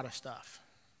miss a lot of stuff.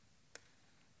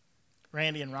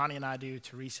 Randy and Ronnie and I do,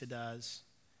 Teresa does,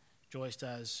 Joyce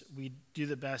does. We do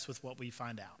the best with what we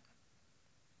find out.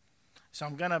 So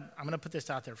I'm gonna put this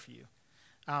out there for you.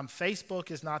 Facebook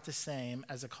is not the same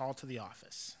as a call to the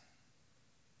office.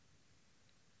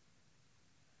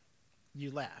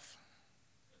 You laugh.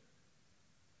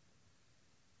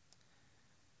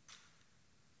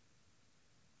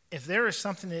 If there is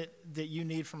something that you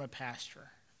need from a pastor,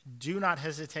 do not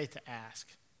hesitate to ask.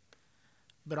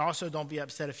 But also don't be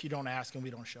upset if you don't ask and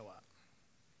we don't show up.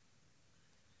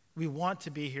 We want to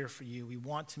be here for you. We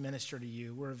want to minister to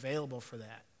you. We're available for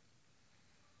that.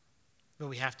 But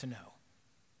we have to know.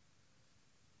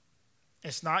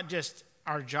 It's not just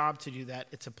our job to do that.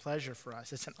 It's a pleasure for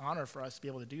us. It's an honor for us to be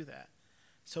able to do that.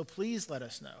 So please let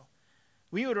us know.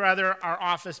 We would rather our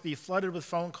office be flooded with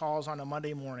phone calls on a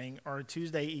Monday morning or a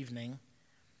Tuesday evening,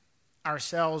 our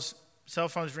cell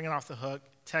phones ringing off the hook,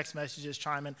 text messages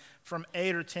chiming from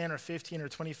 8 or 10 or 15 or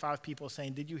 25 people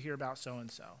saying, did you hear about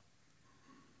so-and-so?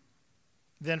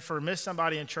 Then for miss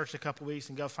somebody in church a couple weeks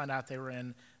and go find out they were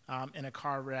in a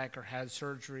car wreck or had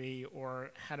surgery or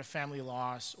had a family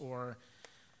loss or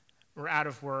were out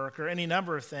of work or any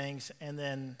number of things, and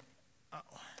then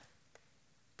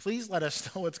please let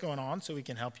us know what's going on so we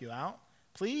can help you out.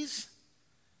 Please.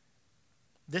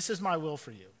 This is my will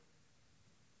for you.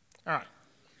 All right.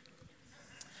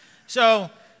 So,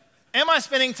 am I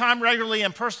spending time regularly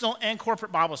in personal and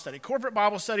corporate Bible study? Corporate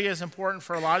Bible study is important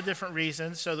for a lot of different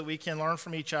reasons so that we can learn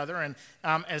from each other. And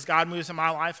as God moves in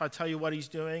my life, I tell you what he's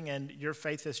doing, and your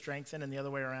faith is strengthened, and the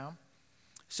other way around.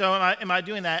 So am I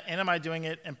doing that, and am I doing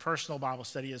it in personal Bible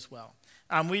study as well?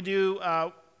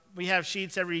 We have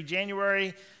sheets every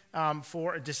January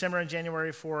for December and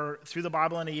January for Through the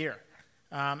Bible in a Year.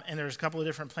 And there's a couple of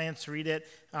different plans to read it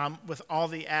with all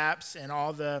the apps and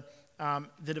all the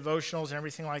devotionals and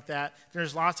everything like that.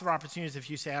 There's lots of opportunities if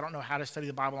you say, I don't know how to study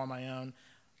the Bible on my own.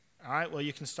 All right, well,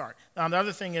 you can start. The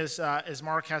other thing is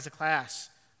Mark has a class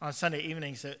on Sunday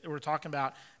evenings that we're talking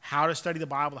about how to study the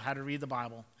Bible, how to read the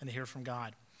Bible, and to hear from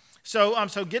God.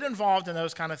 So get involved in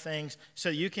those kind of things so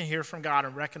that you can hear from God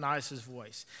and recognize his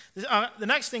voice. The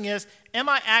next thing is, am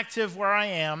I active where I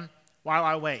am while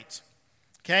I wait?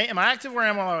 Okay, am I active where I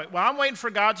am while I wait? Well, I'm waiting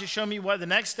for God to show me what the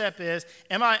next step is.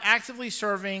 Am I actively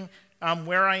serving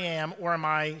where I am, or am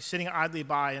I sitting idly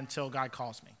by until God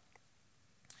calls me?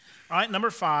 All right, number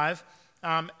 5,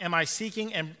 am I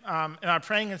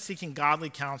praying and seeking godly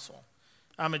counsel?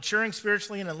 Maturing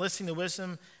spiritually and enlisting the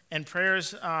wisdom and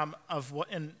prayers of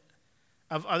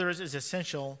others is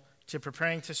essential to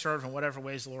preparing to serve in whatever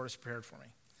ways the Lord has prepared for me.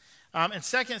 In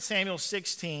 2 Samuel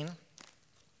 16,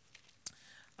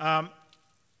 I'll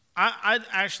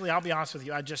be honest with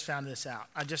you, I just found this out.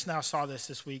 I just now saw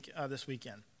this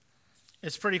weekend.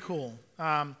 It's pretty cool.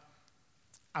 I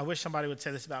wish somebody would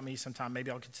say this about me sometime.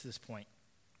 Maybe I'll get to this point.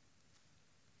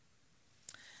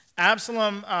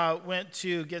 Absalom went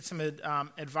to get some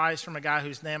advice from a guy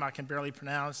whose name I can barely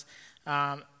pronounce,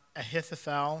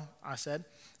 Ahithophel, I said.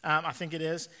 I think it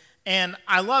is. And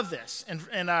I love this. In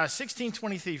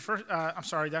 16:23,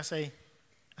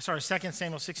 2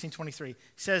 Samuel 16:23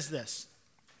 says this.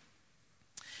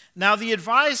 Now the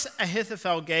advice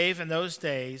Ahithophel gave in those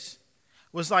days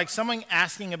was like someone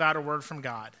asking about a word from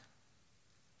God.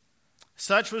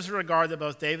 Such was the regard that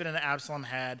both David and Absalom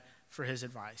had for his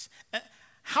advice.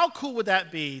 How cool would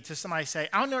that be to somebody say,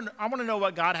 I want to know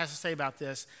what God has to say about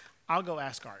this. I'll go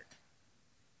ask Art.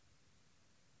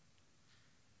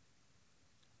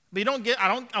 But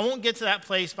I won't get to that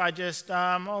place by just,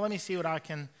 let me see what I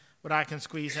can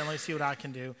squeeze in. Let me see what I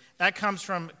can do. That comes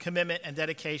from commitment and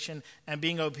dedication and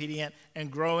being obedient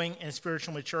and growing in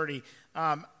spiritual maturity.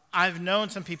 I've known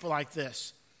some people like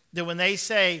this, that when they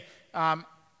say,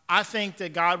 I think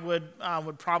that God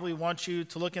would probably want you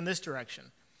to look in this direction.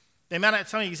 They may not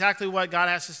tell me exactly what God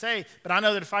has to say, but I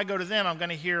know that if I go to them, I'm going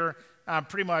to hear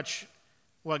pretty much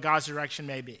what God's direction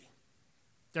may be.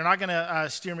 They're not going to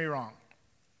steer me wrong.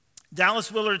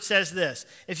 Dallas Willard says this.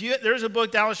 There's a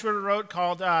book Dallas Willard wrote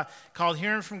called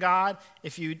Hearing from God.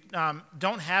 If you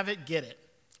don't have it, get it.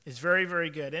 It's very, very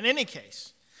good. In any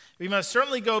case, we must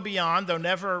certainly go beyond, though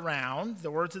never around,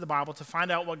 the words of the Bible to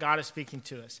find out what God is speaking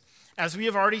to us. As we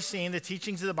have already seen, the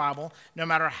teachings of the Bible, no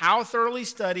matter how thoroughly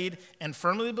studied and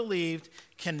firmly believed,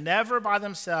 can never by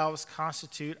themselves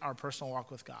constitute our personal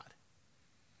walk with God.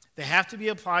 They have to be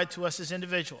applied to us as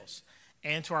individuals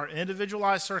and to our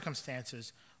individualized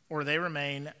circumstances, or they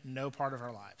remain no part of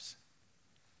our lives.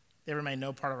 They remain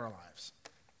no part of our lives.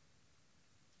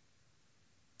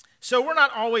 So we're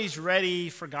not always ready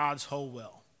for God's whole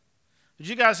will. Would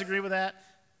you guys agree with that?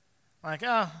 Like,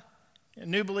 a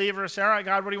new believer, say, all right,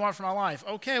 God, what do you want for my life?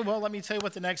 Okay, well, let me tell you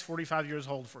what the next 45 years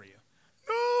hold for you.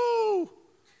 No!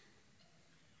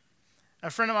 A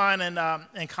friend of mine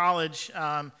in college,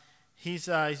 he's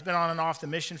been on and off the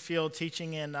mission field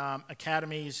teaching in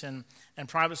academies and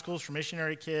private schools for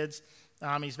missionary kids.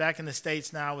 He's back in the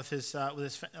States now with his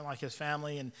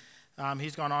family, and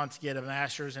he's gone on to get a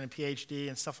master's and a PhD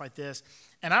and stuff like this.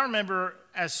 And I remember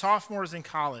as sophomores in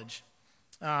college,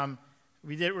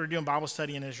 we were doing Bible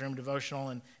study in his room, devotional,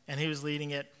 and he was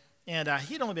leading it. And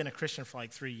he'd only been a Christian for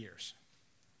like 3 years.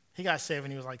 He got saved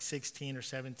when he was like 16 or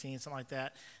 17, something like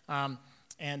that.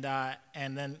 And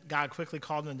then God quickly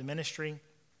called him into ministry.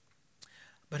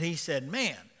 But he said,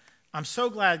 man, I'm so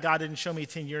glad God didn't show me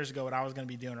 10 years ago what I was going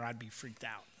to be doing, or I'd be freaked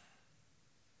out.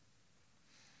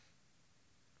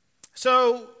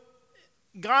 So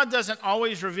God doesn't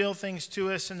always reveal things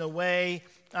to us in the way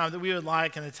that we would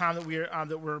like and the time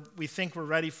that we think we're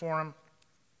ready for him.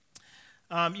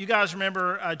 You guys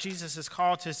remember Jesus'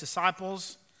 call to his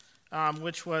disciples,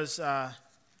 which was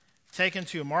taken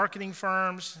to marketing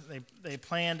firms. They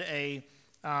planned a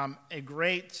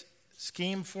great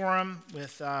scheme for him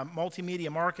with multimedia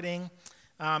marketing.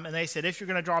 And they said, if you're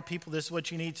going to draw people, this is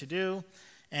what you need to do.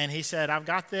 And he said, I've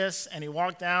got this. And he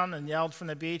walked down and yelled from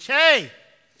the beach, hey,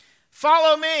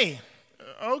 follow me.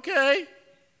 Okay.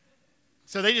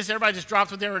 So everybody just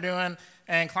dropped what they were doing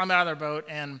and climbed out of their boat.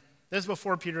 And this is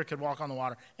before Peter could walk on the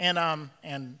water. And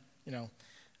went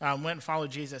and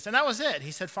followed Jesus. And that was it.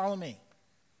 He said, follow me.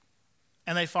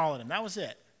 And they followed him. That was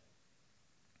it.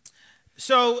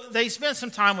 So they spent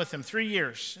some time with him, 3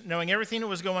 years, knowing everything that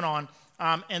was going on.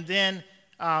 And then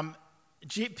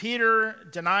Peter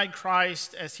denied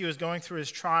Christ as he was going through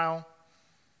his trial.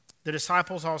 The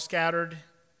disciples all scattered.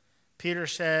 Peter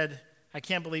said, I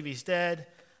can't believe he's dead.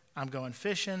 I'm going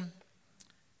fishing.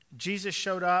 Jesus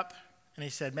showed up and he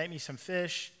said, make me some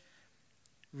fish.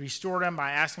 Restored him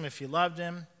by asking him if he loved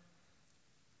him.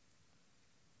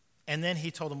 And then he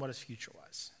told him what his future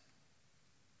was.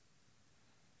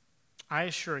 I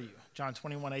assure you, John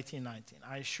 21, 18, 19,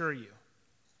 I assure you,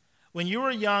 when you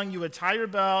were young, you would tie your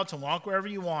belt and walk wherever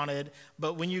you wanted,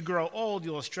 but when you grow old,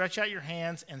 you will stretch out your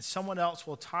hands and someone else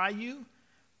will tie you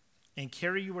and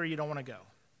carry you where you don't want to go.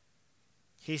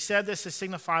 He said this to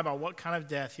signify by what kind of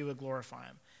death he would glorify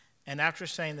him. And after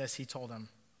saying this, he told him,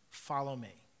 follow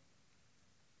me.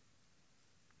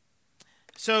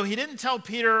 So he didn't tell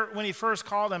Peter when he first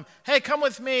called him, hey, come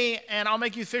with me and I'll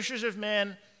make you fishers of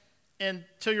men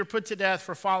until you're put to death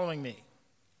for following me.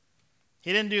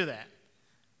 He didn't do that.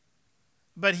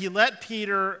 But he let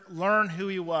Peter learn who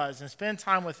he was and spend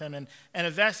time with him and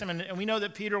invest him. And we know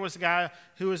that Peter was a guy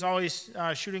who was always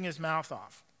shooting his mouth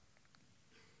off.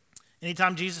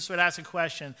 Anytime Jesus would ask a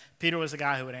question, Peter was the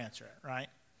guy who would answer it, right?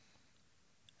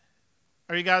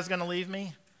 Are you guys going to leave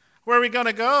me? Where are we going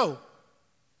to go?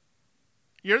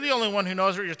 You're the only one who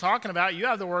knows what you're talking about. You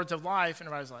have the words of life. And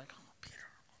everybody's like, oh, Peter.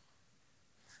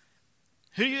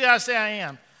 Who do you guys say I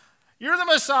am? You're the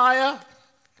Messiah.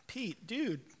 Pete,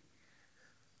 dude.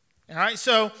 All right,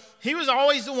 so he was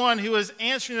always the one who was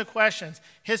answering the questions.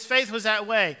 His faith was that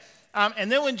way. And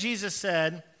then when Jesus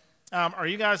said, are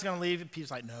you guys going to leave?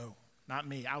 Peter's like, no, not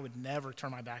me. I would never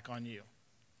turn my back on you.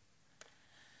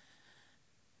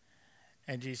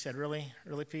 And Jesus said, really?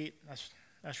 Really, Pete?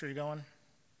 That's where you're going?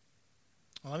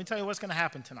 Well, let me tell you what's going to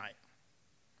happen tonight.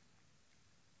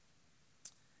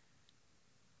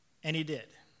 And he did.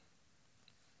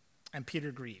 And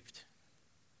Peter grieved.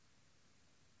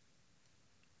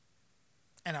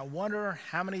 And I wonder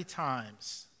how many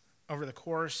times over the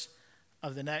course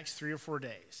of the next 3 or 4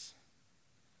 days,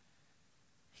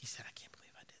 he said, I can't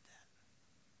believe I did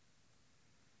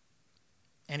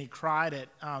that. And he cried at,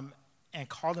 and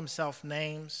called himself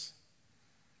names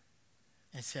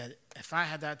and said, if I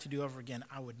had that to do over again,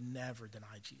 I would never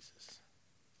deny Jesus.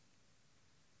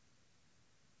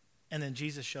 And then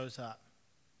Jesus shows up.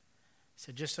 He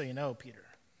said, just so you know, Peter,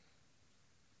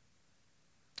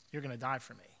 you're going to die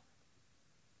for me.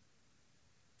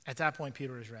 At that point,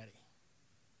 Peter was ready.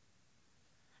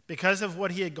 Because of what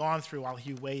he had gone through while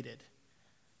he waited,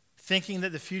 thinking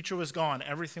that the future was gone,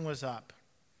 everything was up.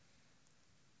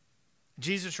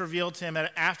 Jesus revealed to him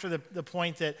after the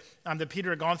point that Peter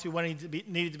had gone through what he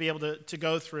needed to be able to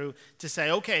go through, to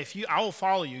say, okay, I will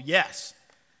follow you, yes.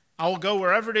 I will go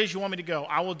wherever it is you want me to go.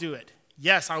 I will do it.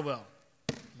 Yes, I will.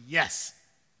 Yes.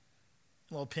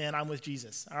 Little pin, I'm with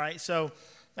Jesus. All right, so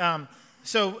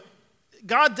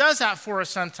God does that for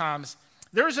us sometimes.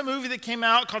 There was a movie that came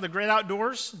out called The Great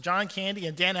Outdoors, John Candy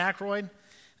and Dan Aykroyd,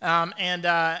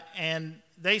 and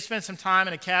they spent some time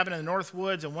in a cabin in the North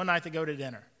Woods, and one night they go to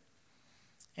dinner.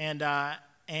 And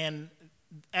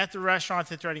at the restaurant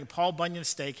that they're eating, Paul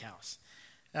Bunyan's Steakhouse,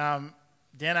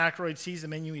 Dan Aykroyd sees the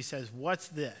menu. He says, what's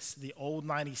this? The old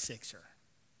 96er.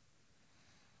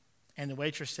 And the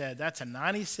waitress said, that's a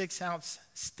 96-ounce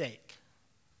steak.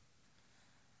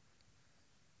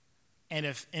 And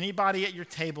if anybody at your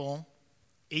table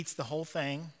eats the whole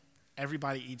thing,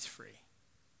 everybody eats free.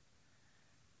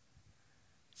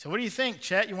 So what do you think,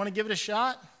 Chet? You want to give it a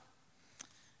shot?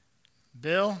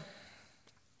 Bill?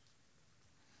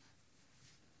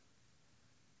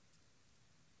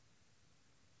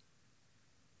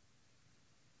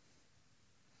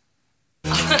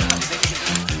 Look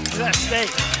at that steak.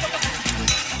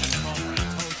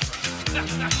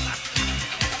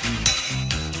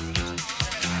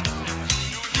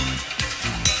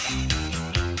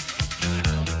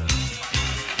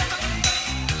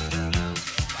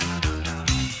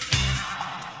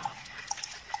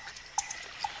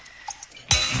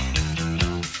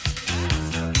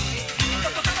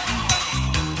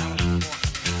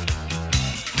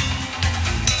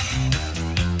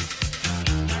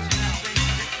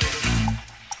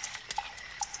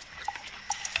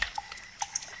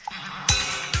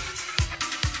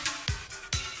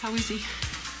 How is he?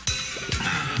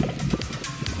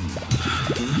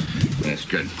 That's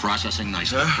good. Processing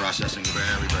nicely. Processing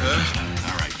very, very nicely.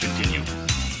 All right, continue.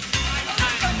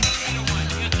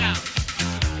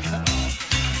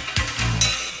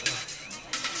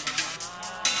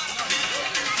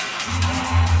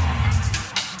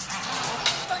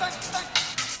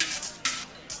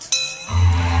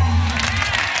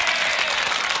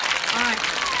 All right.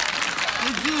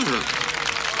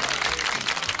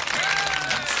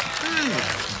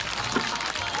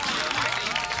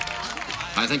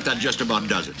 I think that just about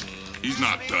does it. He's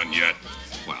not done yet.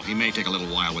 Well, he may take a little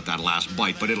while with that last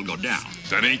bite, but it'll go down.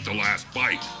 That ain't the last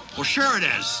bite. Well, sure it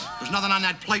is. There's nothing on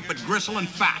that plate but gristle and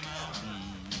fat.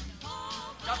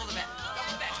 Double the bet.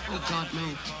 Oh, God,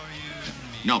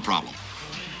 no. No problem.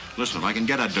 Listen, if I can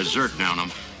get a dessert down him,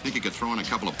 think you could throw in a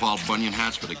couple of Paul Bunyan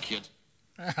hats for the kids?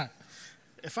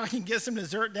 If I can get some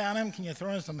dessert down him, can you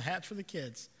throw in some hats for the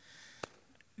kids?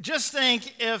 Just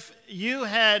think if you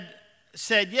had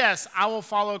said, yes, I will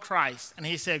follow Christ, and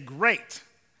he said, great,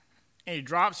 and he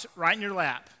drops right in your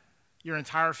lap, your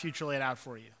entire future laid out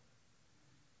for you.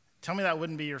 Tell me that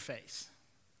wouldn't be your face.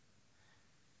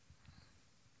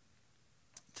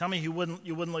 Tell me you wouldn't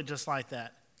look just like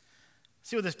that.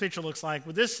 See what this picture looks like.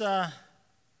 Would this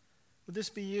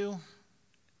be you?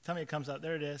 Tell me it comes up.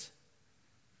 There it is.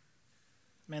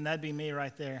 Man, that'd be me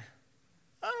right there.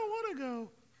 I don't want to go.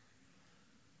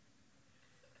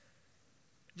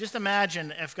 Just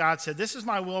imagine if God said, this is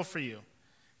my will for you,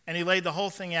 and he laid the whole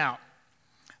thing out.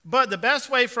 But the best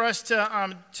way for us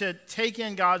to take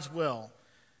in God's will,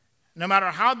 no matter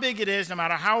how big it is, no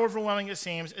matter how overwhelming it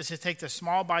seems, is to take the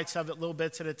small bites of it, little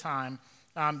bits at a time,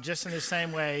 just in the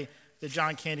same way that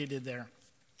John Candy did there.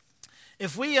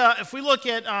 If we look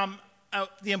at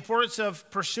the importance of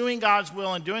pursuing God's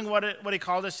will and doing what he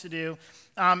called us to do,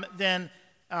 then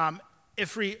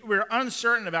if we're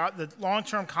uncertain about the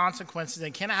long-term consequences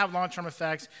and cannot have long-term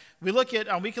effects, we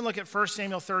can look at 1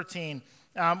 Samuel 13,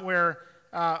 where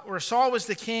Saul was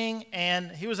the king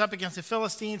and he was up against the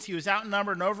Philistines. He was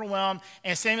outnumbered and overwhelmed,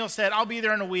 and Samuel said, "I'll be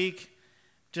there in a week.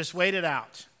 Just wait it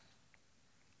out."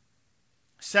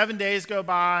 7 days go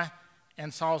by,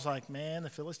 and Saul's like, "Man, the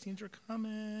Philistines are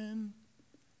coming."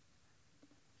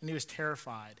 And he was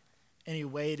terrified. And he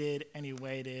waited, and he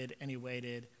waited, and he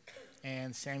waited,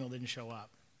 and Samuel didn't show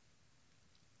up.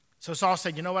 So Saul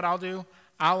said, "You know what I'll do?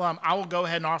 I will go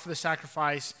ahead and offer the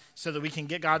sacrifice so that we can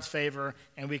get God's favor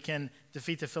and we can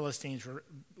defeat the Philistines. We're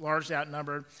largely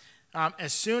outnumbered."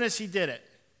 As soon as he did it,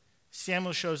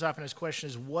 Samuel shows up, and his question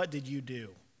is, "What did you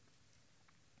do?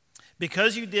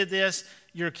 Because you did this,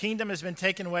 your kingdom has been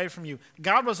taken away from you."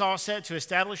 God was all set to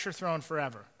establish your throne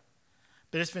forever,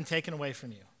 but it's been taken away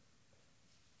from you.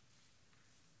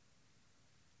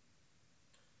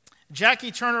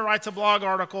 Jackie Turner writes a blog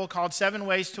article called 7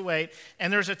 Ways to Wait,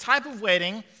 and there's a type of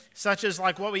waiting, such as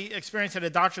like what we experience at a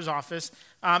doctor's office,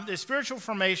 the spiritual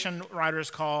formation writers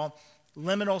call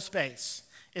liminal space.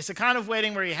 It's the kind of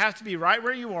waiting where you have to be right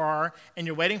where you are, and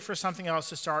you're waiting for something else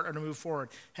to start or to move forward.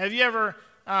 Have you ever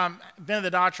been to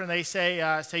the doctor and they say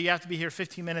you have to be here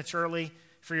 15 minutes early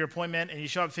for your appointment, and you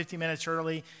show up 15 minutes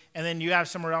early, and then you have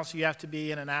somewhere else you have to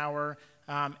be in an hour,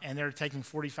 and they're taking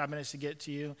 45 minutes to get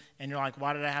to you, and you're like,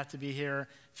 "Why did I have to be here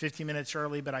 15 minutes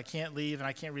early, but I can't leave and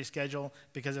I can't reschedule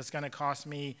because it's going to cost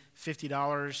me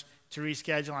 $50 to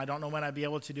reschedule. I don't know when I'd be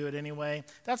able to do it anyway."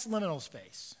 That's liminal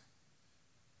space.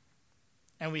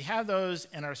 And we have those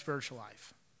in our spiritual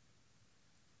life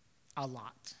a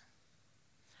lot,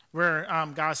 where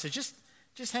God says,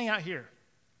 just hang out here.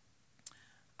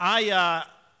 I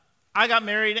got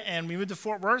married and we moved to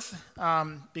Fort Worth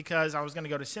because I was going to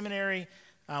go to seminary,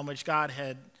 which God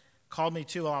had called me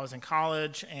to while I was in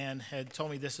college and had told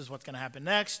me this is what's going to happen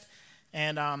next.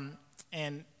 And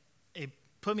it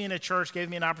put me in a church, gave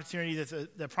me an opportunity.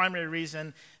 That the primary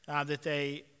reason that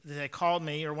they called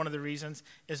me, or one of the reasons,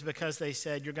 is because they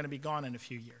said, "You're going to be gone in a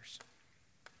few years."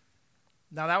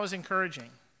 Now, that was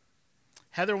encouraging.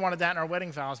 Heather wanted that in our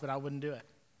wedding vows, but I wouldn't do it.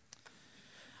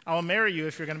 "I will marry you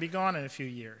if you're going to be gone in a few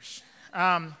years."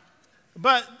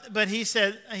 But he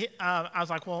said, I was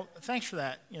like, "Well, thanks for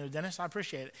that, Dennis, I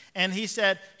appreciate it." And he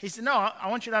said, "No, I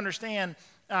want you to understand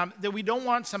that we don't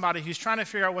want somebody who's trying to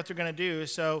figure out what they're going to do,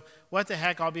 so what the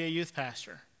heck, I'll be a youth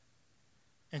pastor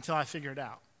until I figure it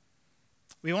out.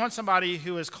 We want somebody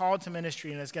who is called to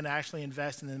ministry and is going to actually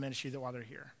invest in the ministry while they're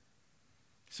here."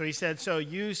 So he said, "So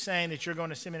you saying that you're going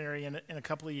to seminary in a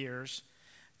couple of years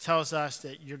tells us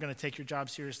that you're going to take your job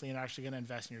seriously and actually going to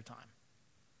invest in your time."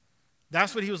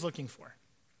 That's what he was looking for.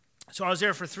 So I was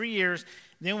there for 3 years,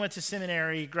 then went to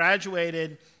seminary,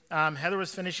 graduated. Heather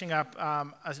was finishing up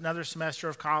another semester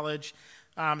of college.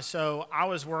 So I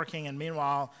was working, and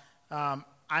meanwhile, I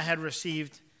had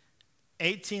received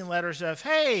 18 letters of,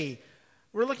 "Hey,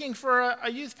 we're looking for a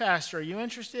youth pastor. Are you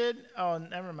interested?" "Oh,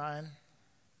 never mind."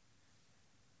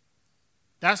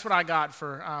 That's what I got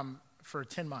for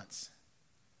 10 months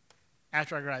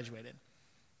after I graduated.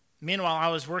 Meanwhile, I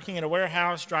was working at a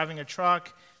warehouse, driving a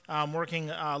truck, working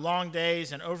long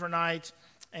days and overnight,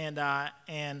 and I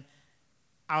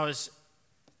was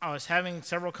having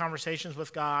several conversations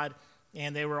with God,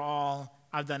 and they were all,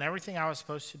 "I've done everything I was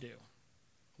supposed to do.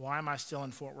 Why am I still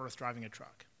in Fort Worth driving a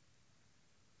truck?"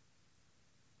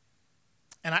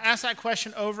 And I asked that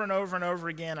question over and over and over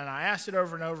again, and I asked it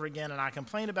over and over again, and I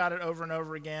complained about it over and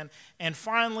over again. And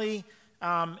finally,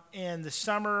 in the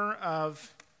summer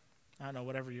of, I don't know,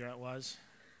 whatever year it was,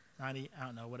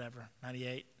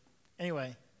 98.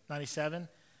 Anyway, 97.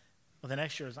 Well, the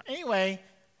next year was, anyway,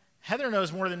 Heather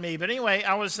knows more than me. But anyway,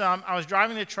 I was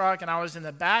driving the truck, and I was in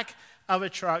the back of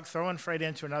a truck throwing freight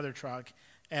into another truck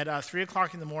at 3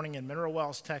 o'clock in the morning in Mineral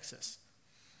Wells, Texas,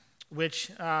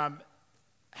 which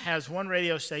has one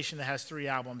radio station that has 3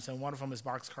 albums, and one of them is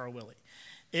Boxcar Willie.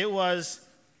 It was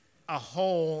a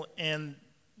hole in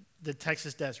the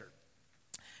Texas desert.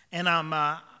 And I'm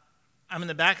in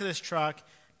the back of this truck,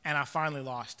 and I finally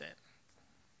lost it.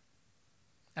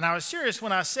 And I was serious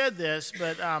when I said this,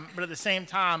 but at the same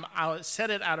time, I said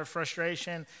it out of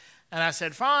frustration. And I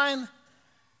said, "Fine,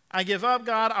 I give up,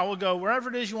 God. I will go wherever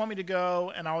it is you want me to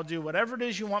go, and I will do whatever it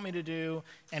is you want me to do."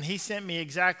 And he sent me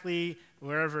exactly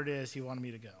wherever it is he wanted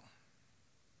me to go.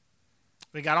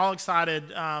 We got all excited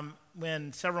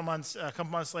when a couple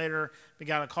months later, we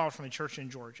got a call from a church in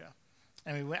Georgia.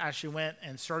 And we actually went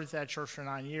and served at that church for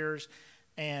 9 years.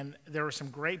 And there were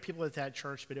some great people at that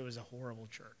church, but it was a horrible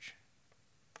church.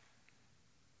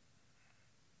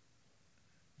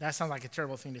 That sounds like a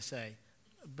terrible thing to say,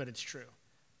 but it's true.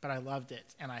 but I loved it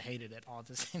and I hated it all at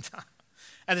the same time.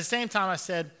 At the same time, I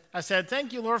said,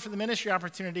 thank you, Lord, for the ministry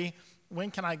opportunity. When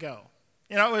can I go?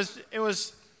 You know, it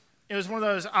was one of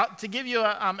those, to give you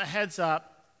a heads up,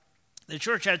 the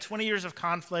church had 20 years of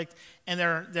conflict, and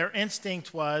their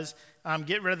instinct was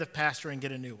get rid of the pastor and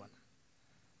get a new one.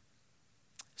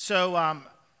 So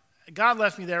God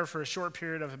left me there for a short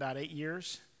period of about 8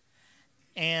 years,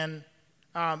 and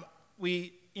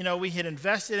we had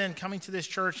invested in coming to this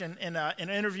church and an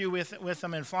interview with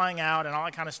them and flying out and all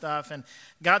that kind of stuff, and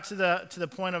got to the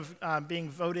point of being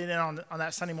voted in on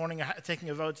that Sunday morning, taking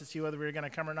a vote to see whether we were going to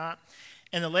come or not.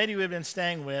 And the lady we had been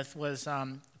staying with was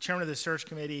chairman of the search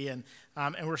committee, and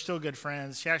we're still good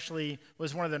friends. She actually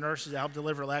was one of the nurses that helped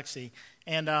deliver Lexi.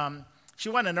 And she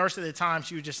wasn't a nurse at the time.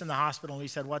 She was just in the hospital, and we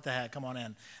said, what the heck, come on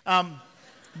in.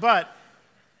 But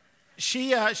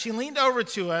she leaned over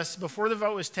to us before the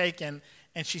vote was taken,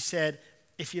 and she said,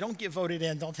 if you don't get voted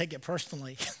in, don't take it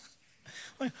personally.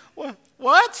 Like, what?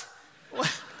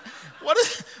 What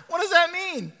does that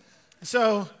mean?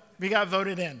 So we got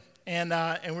voted in. And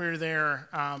we were there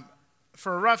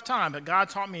for a rough time, but God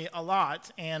taught me a lot.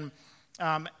 And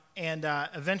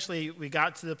eventually we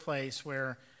got to the place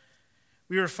where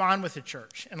we were fine with the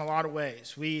church in a lot of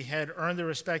ways. We had earned the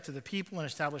respect of the people and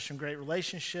established some great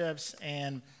relationships.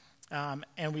 And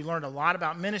we learned a lot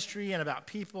about ministry and about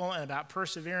people and about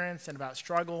perseverance and about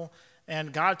struggle.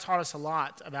 And God taught us a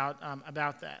lot about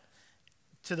that,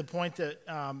 to the point that,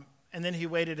 and then he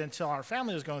waited until our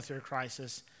family was going through a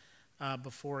crisis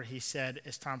before he said,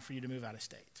 it's time for you to move out of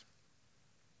state.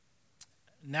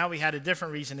 Now we had a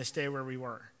different reason to stay where we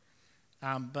were.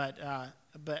 But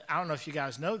I don't know if you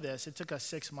guys know this. It took us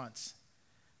 6 months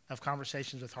of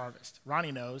conversations with Harvest.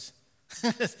 Ronnie knows.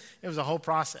 It was a whole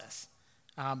process.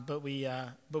 But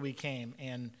we came,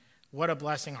 and what a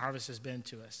blessing Harvest has been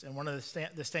to us. And one of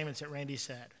the statements that Randy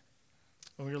said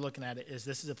when we were looking at it is,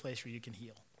 this is a place where you can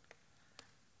heal.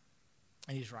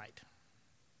 And he's right.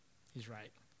 He's right.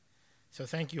 So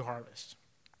thank you, Harvest.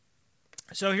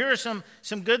 So here are some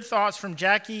good thoughts from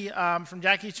Jackie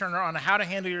Turner on how to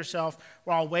handle yourself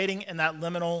while waiting in that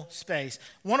liminal space.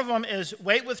 One of them is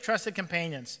wait with trusted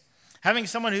companions. Having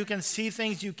someone who can see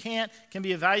things you can't can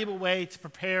be a valuable way to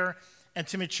prepare and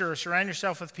to mature. Surround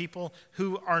yourself with people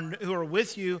who are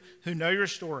with you, who know your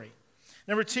story.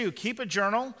 Number 2, keep a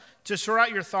journal to sort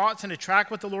out your thoughts and to track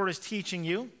what the Lord is teaching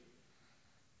you.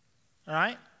 All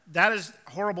right? That is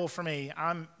horrible for me.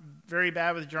 I'm very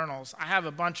bad with journals. I have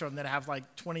a bunch of them that have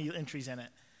like 20 entries in it.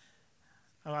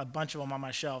 I have a bunch of them on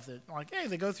my shelf that I'm like, hey,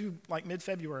 they go through like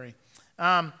mid-February.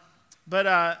 But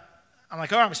I'm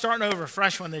like, I'm starting over a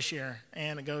fresh one this year.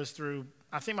 And it goes through,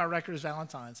 I think my record is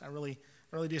Valentine's. I really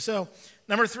do. So,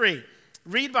 number 3,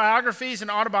 read biographies and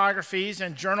autobiographies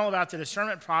and journal about the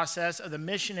discernment process of the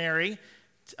missionary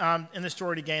in the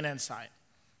story to gain insight.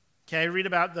 Okay, read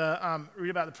about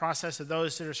the process of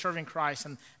those that are serving Christ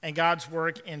and God's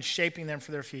work in shaping them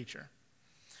for their future.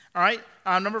 All right,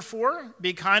 number 4,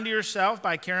 be kind to yourself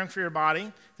by caring for your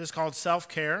body. This is called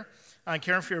self-care.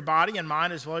 Caring for your body and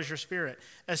mind as well as your spirit.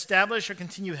 Establish or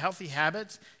continue healthy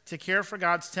habits to care for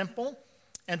God's temple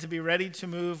and to be ready to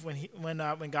move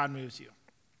when God moves you.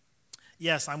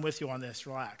 Yes, I'm with you on this.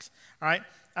 Relax. All right,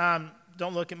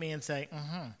 don't look at me and say,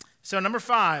 So number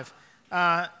 5,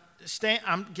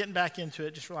 I'm getting back into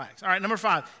it. Just relax. All right, number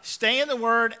 5, stay in the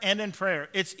Word and in prayer.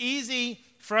 It's easy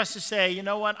for us to say, you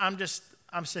know what,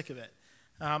 I'm sick of it.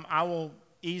 I will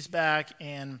ease back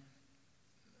and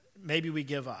maybe we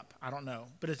give up. I don't know,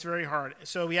 but it's very hard.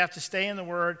 So we have to stay in the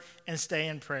Word and stay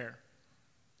in prayer.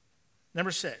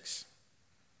 Number 6,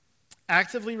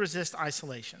 actively resist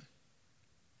isolation.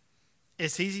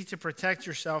 It's easy to protect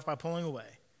yourself by pulling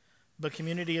away, but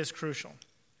community is crucial.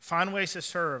 Find ways to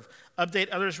serve, update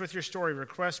others with your story,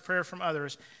 request prayer from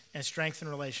others, and strengthen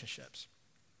relationships.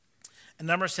 And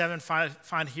number 7,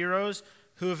 find heroes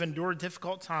who have endured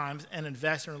difficult times and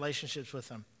invest in relationships with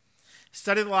them.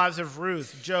 Study the lives of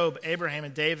Ruth, Job, Abraham,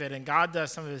 and David, and God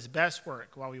does some of his best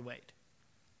work while we wait.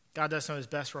 God does some of his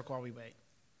best work while we wait.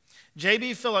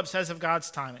 J.B. Phillips says of God's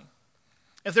timing,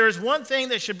 if there is one thing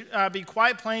that should be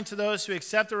quite plain to those who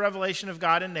accept the revelation of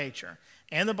God in nature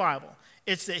and the Bible,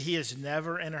 it's that he is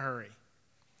never in a hurry.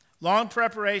 Long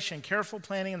preparation, careful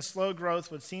planning, and slow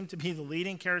growth would seem to be the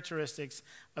leading characteristics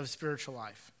of spiritual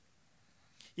life.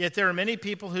 Yet there are many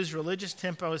people whose religious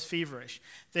tempo is feverish.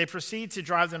 They proceed to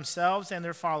drive themselves and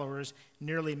their followers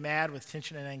nearly mad with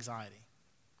tension and anxiety.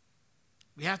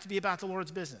 We have to be about the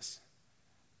Lord's business,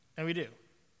 and we do.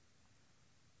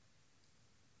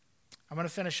 I'm going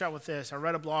to finish up with this. I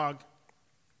read a blog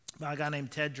by a guy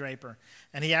named Ted Draper,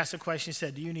 and he asked a question. He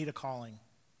said, do you need a calling?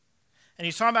 And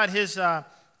he's talking about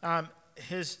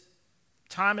his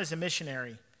time as a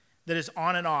missionary that is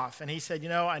on and off. And he said,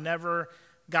 I never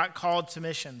got called to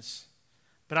missions,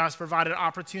 but I was provided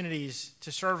opportunities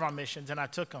to serve on missions, and I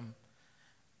took them.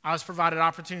 I was provided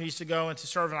opportunities to go and to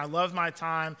serve, and I loved my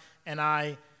time, and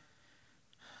I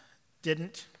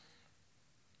didn't.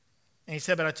 And he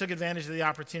said, but I took advantage of the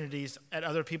opportunities at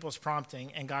other people's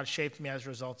prompting, and God shaped me as a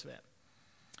result of it.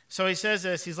 So he says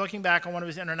this. He's looking back on one of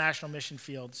his international mission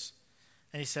fields,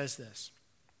 and he says this.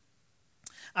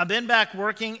 I've been back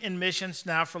working in missions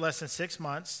now for less than 6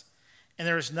 months, and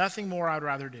there is nothing more I'd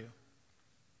rather do.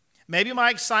 Maybe my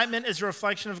excitement is a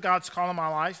reflection of God's call in my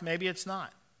life. Maybe it's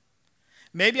not.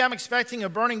 Maybe I'm expecting a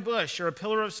burning bush or a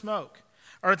pillar of smoke,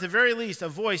 or at the very least, a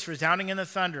voice resounding in the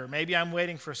thunder. Maybe I'm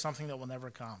waiting for something that will never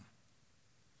come.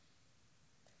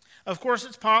 Of course,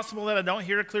 it's possible that I don't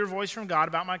hear a clear voice from God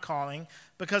about my calling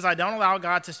because I don't allow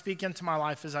God to speak into my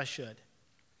life as I should.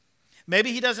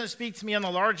 Maybe he doesn't speak to me on the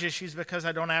large issues because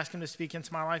I don't ask him to speak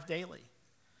into my life daily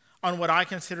on what I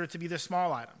consider to be the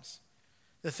small items,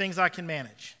 the things I can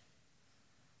manage.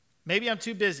 Maybe I'm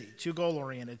too busy, too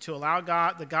goal-oriented to allow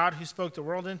God, the God who spoke the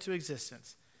world into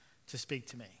existence, to speak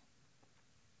to me.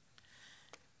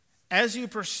 As you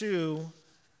pursue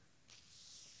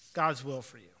God's will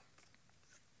for you,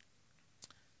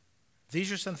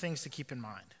 these are some things to keep in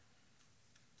mind.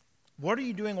 What are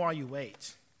you doing while you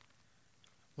wait?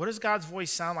 What does God's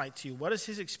voice sound like to you? What has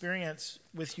his experience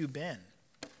with you been?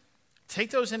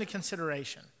 Take those into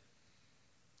consideration.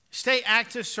 Stay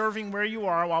active serving where you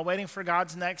are while waiting for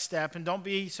God's next step, and don't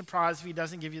be surprised if he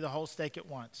doesn't give you the whole steak at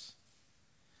once.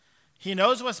 He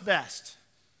knows what's best,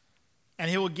 and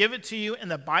he will give it to you in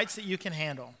the bites that you can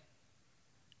handle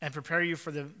and prepare you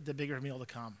for the bigger meal to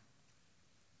come.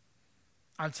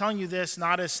 I'm telling you this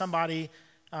not as somebody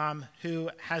who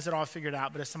has it all figured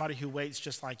out, but as somebody who waits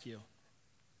just like you.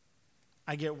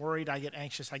 I get worried, I get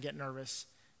anxious, I get nervous,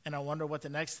 and I wonder what the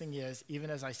next thing is, even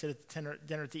as I sit at the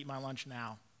dinner to eat my lunch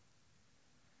now.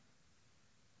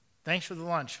 Thanks for the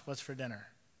lunch. What's for dinner?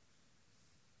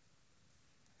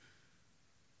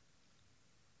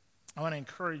 I want to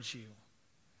encourage you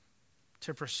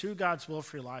to pursue God's will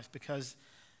for your life because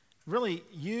really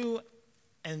you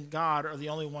and God are the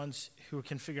only ones who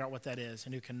can figure out what that is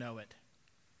and who can know it.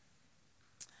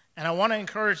 And I want to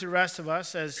encourage the rest of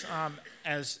us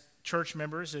as church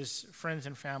members, as friends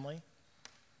and family,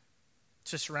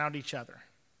 to surround each other.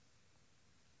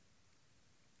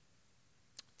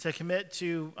 To commit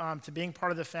to being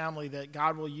part of the family that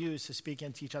God will use to speak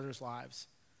into each other's lives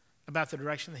about the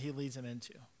direction that he leads them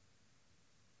into.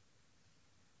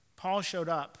 Paul showed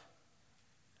up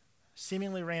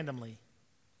seemingly randomly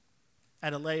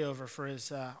at a layover for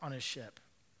on his ship.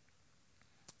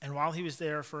 And while he was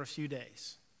there for a few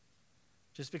days,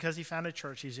 just because he found a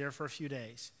church, he's there for a few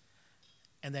days.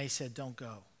 And they said, don't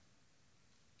go.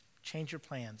 Change your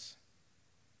plans.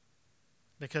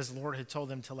 Because the Lord had told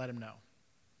them to let him know.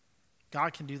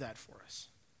 God can do that for us.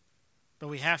 But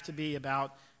we have to be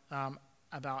about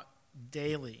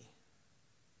daily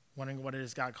wondering what it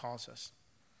is God calls us.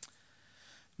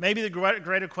 Maybe the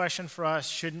greater question for us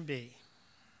shouldn't be,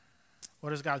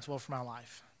 what is God's will for my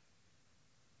life?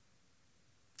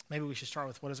 Maybe we should start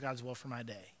with, what is God's will for my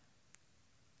day?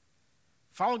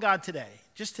 Follow God today,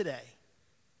 just today.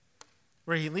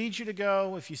 Where he leads you to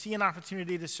go, if you see an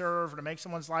opportunity to serve or to make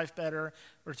someone's life better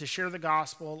or to share the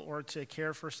gospel or to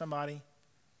care for somebody,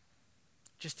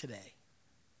 just today.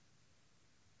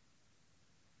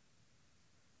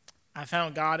 I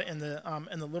found God in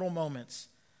the little moments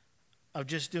of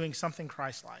just doing something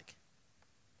Christ-like.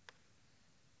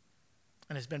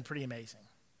 And it's been pretty amazing.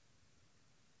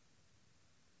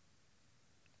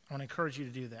 I want to encourage you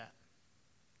to do that.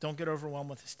 Don't get overwhelmed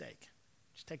with a steak.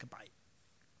 Just take a bite.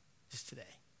 Just today.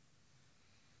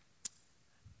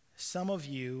 Some of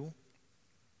you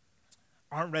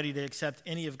aren't ready to accept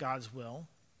any of God's will,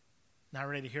 not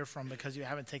ready to hear from because you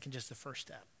haven't taken just the first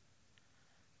step,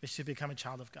 which is to become a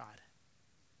child of God.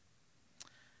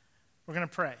 We're going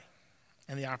to pray,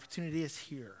 and the opportunity is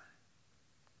here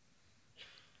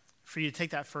for you to take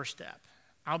that first step.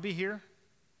 I'll be here.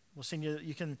 We'll send you.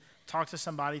 You can talk to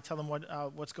somebody, tell them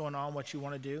what's going on, what you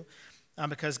want to do.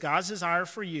 Because God's desire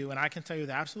for you, and I can tell you with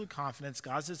absolute confidence,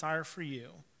 God's desire for you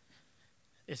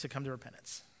is to come to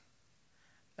repentance.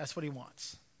 That's what he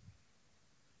wants.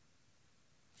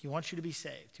 He wants you to be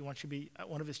saved. He wants you to be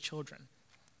one of his children.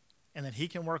 And that he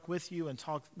can work with you and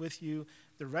talk with you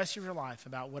the rest of your life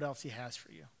about what else he has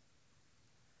for you.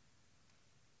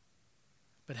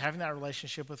 But having that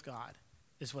relationship with God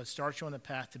is what starts you on the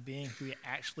path to being who he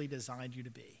actually designed you to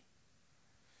be.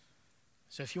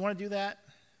 So if you want to do that,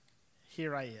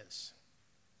 here I is.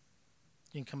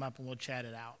 You can come up and we'll chat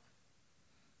it out.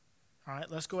 All right,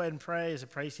 let's go ahead and pray. As the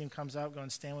praise team comes up, go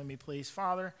and stand with me, please.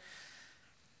 Father,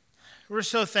 we're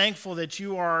so thankful that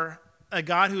you are a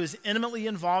God who is intimately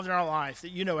involved in our life,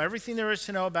 that you know everything there is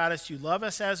to know about us. You love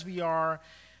us as we are.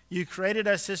 You created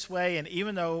us this way, and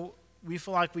even though we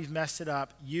feel like we've messed it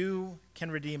up, you can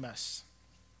redeem us,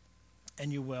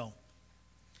 and you will.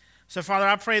 So, Father,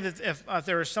 I pray that if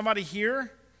there is somebody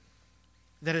here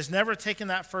that has never taken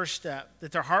that first step,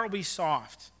 that their heart will be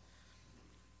soft,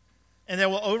 and they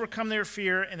will overcome their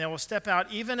fear, and they will step out,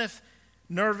 even if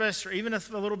nervous or even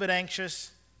if a little bit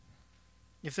anxious,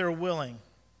 if they're willing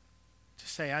to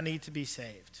say, I need to be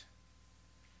saved.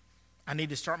 I need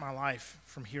to start my life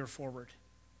from here forward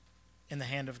in the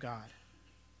hand of God.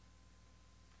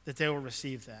 That they will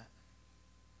receive that.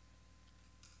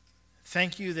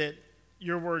 Thank you that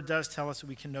your word does tell us that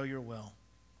we can know your will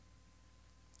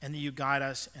and that you guide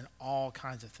us in all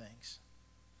kinds of things.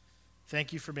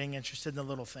 Thank you for being interested in the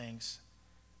little things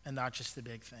and not just the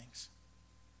big things.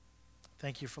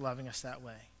 Thank you for loving us that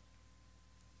way.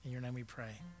 In your name we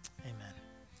pray. Amen.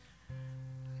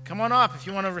 Come on up if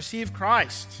you want to receive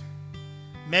Christ.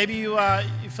 Maybe you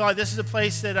feel like this is a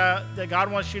place that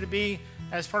God wants you to be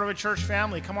as part of a church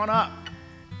family. Come on up.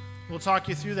 We'll talk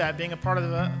you through that, being a part of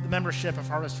the membership of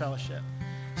Harvest Fellowship.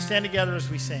 Stand together as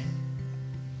we sing.